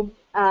to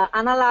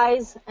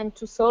analyze and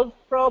to solve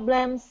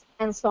problems,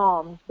 and so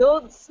on.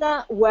 Those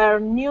were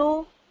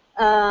new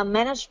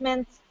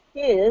management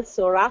skills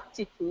or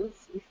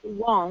aptitudes, if you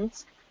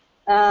want,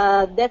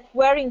 that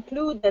were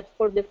included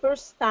for the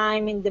first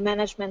time in the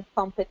management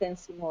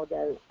competency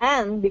model.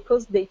 And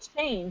because they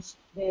changed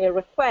the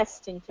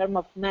request in terms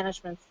of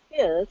management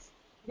skills,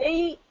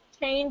 they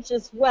changed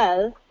as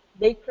well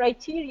the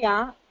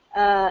criteria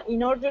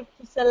in order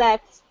to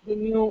select the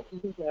new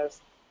leaders.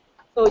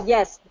 So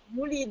yes, the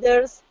new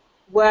leaders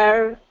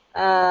were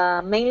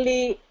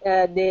mainly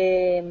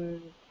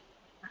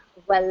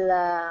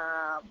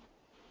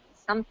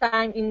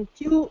sometimes in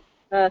few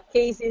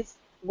cases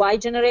Y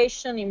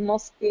generation, in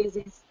most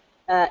cases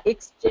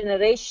X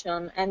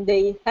generation, and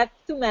they have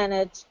to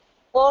manage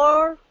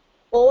or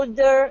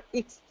older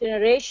X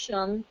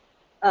generation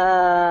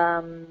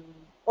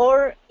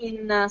or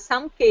in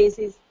some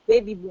cases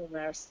baby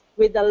boomers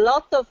with a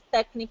lot of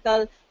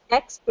technical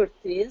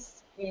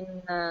expertise in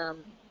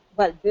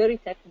well, very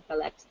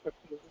technical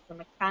expertise. It's a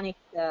mechanic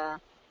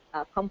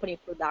company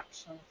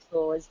production.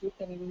 So as you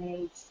can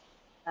imagine,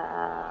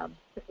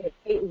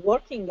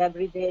 working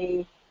every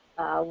day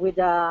with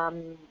a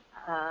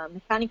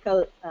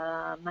mechanical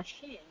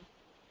machine,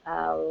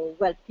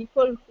 well,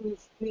 people who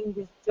is doing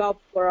this job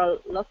for a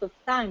lot of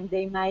time,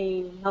 they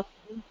might not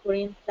do, for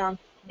instance,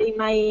 they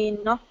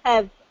might not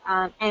have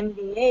an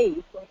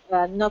MBA,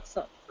 not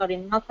an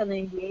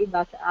MBA,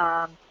 but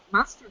a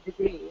master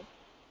degree.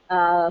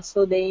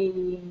 So they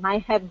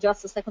might have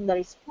just a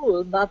secondary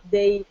school, but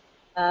they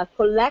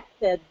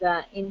collected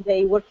in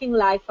their working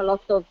life a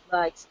lot of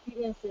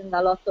experience and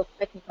a lot of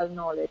technical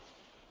knowledge.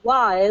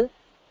 While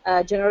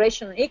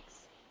Generation X,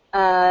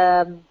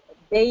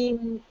 they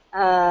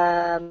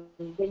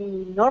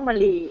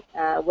normally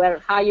were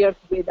hired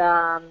with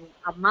a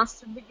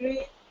master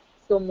degree,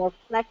 so more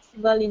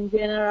flexible in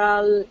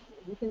general.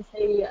 You can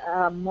say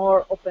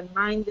more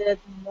open-minded,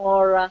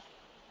 more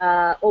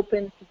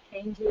open to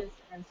changes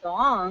and so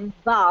on,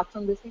 but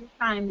on the same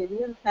time they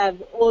didn't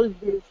have all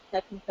these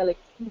technical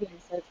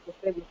experience as the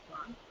previous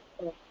one.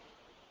 So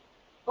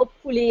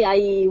hopefully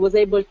I was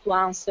able to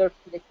answer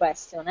to the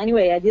question.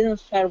 Anyway, I didn't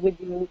share with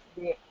you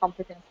the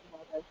competency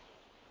model.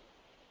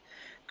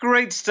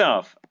 Great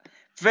stuff.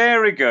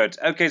 Very good.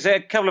 Okay, so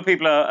a couple of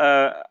people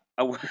are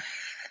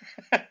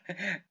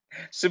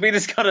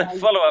Sabina's got a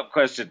follow-up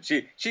question.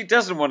 She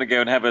doesn't want to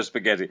go and have her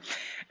spaghetti.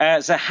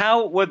 So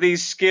how were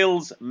these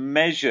skills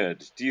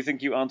measured? Do you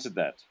think you answered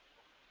that?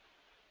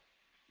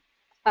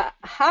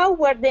 How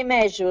were they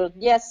measured?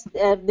 Yes,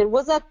 there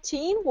was a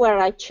team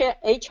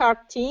HR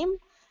team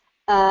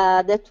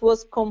that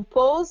was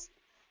composed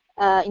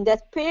in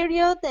that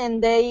period, and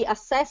they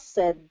assessed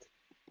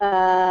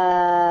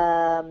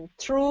through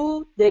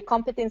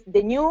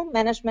the new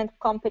management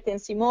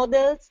competency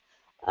models,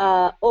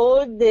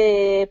 all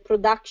the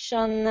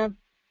production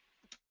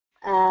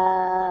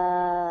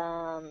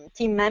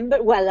team members,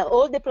 well,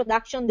 all the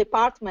production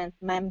department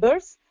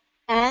members,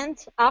 and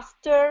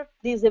after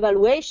this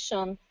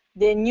evaluation,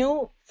 the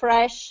new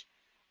fresh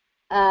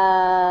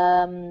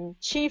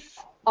chief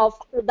of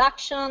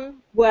production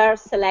were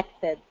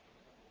selected.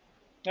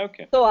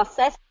 Okay. So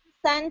assessment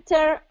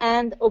center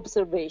and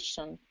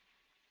observation,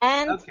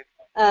 and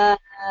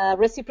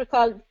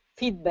reciprocal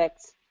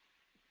feedbacks.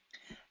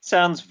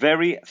 Sounds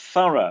very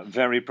thorough,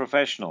 very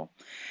professional.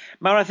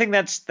 Maura, I think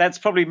that's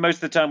probably most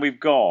of the time we've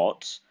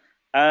got.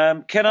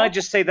 Can I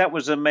just say that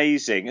was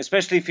amazing,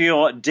 especially for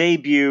your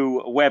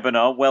debut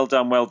webinar. Well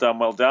done, well done,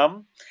 well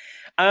done.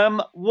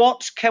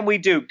 What can we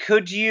do?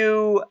 Could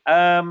you,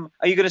 are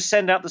you going to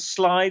send out the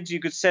slides? You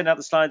could send out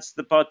the slides to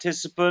the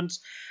participants.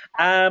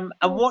 And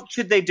what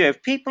should they do?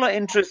 If people are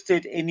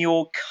interested in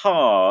your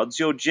cards,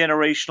 your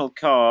generational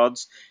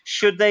cards,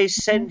 should they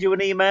send you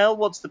an email?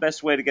 What's the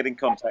best way to get in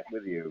contact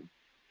with you?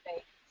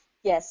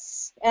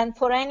 Yes, and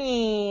for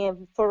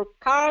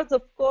cards,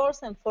 of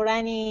course, and for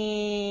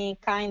any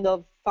kind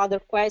of further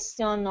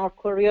question or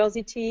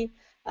curiosity,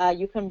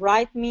 you can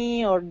write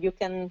me or you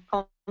can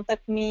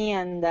contact me,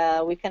 and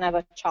we can have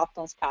a chat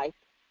on Skype.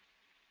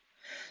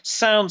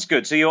 Sounds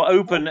good. So you're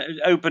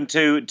open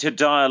to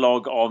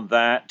dialogue on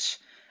that.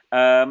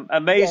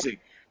 Amazing. Yes.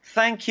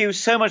 Thank you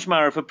so much,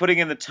 Maura, for putting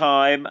in the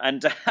time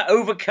and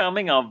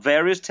overcoming our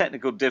various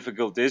technical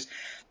difficulties.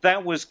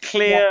 That was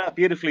clear,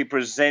 beautifully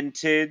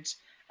presented,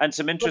 and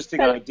some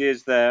interesting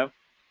ideas there.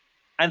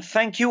 And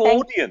thank you,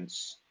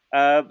 audience.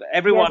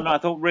 Everyone, I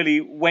thought, really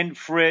went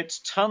for it.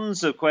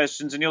 Tons of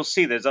questions, and you'll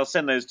see those. I'll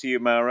send those to you,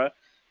 Maura.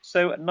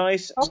 So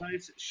nice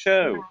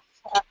show.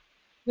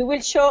 We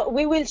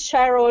will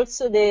share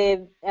also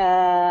the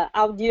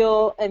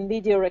audio and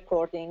video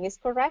recording. Is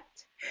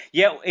correct?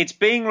 Yeah, it's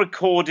being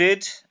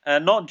recorded,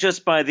 not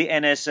just by the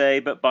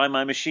NSA, but by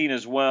my machine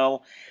as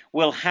well.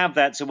 We'll have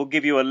that, so we'll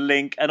give you a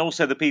link, and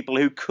also the people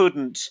who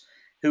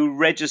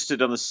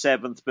registered on the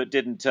 7th but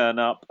didn't turn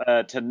up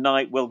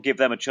tonight, we'll give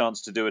them a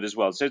chance to do it as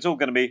well. So it's all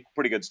going to be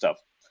pretty good stuff.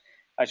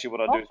 Actually,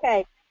 what I'll do.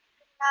 Okay.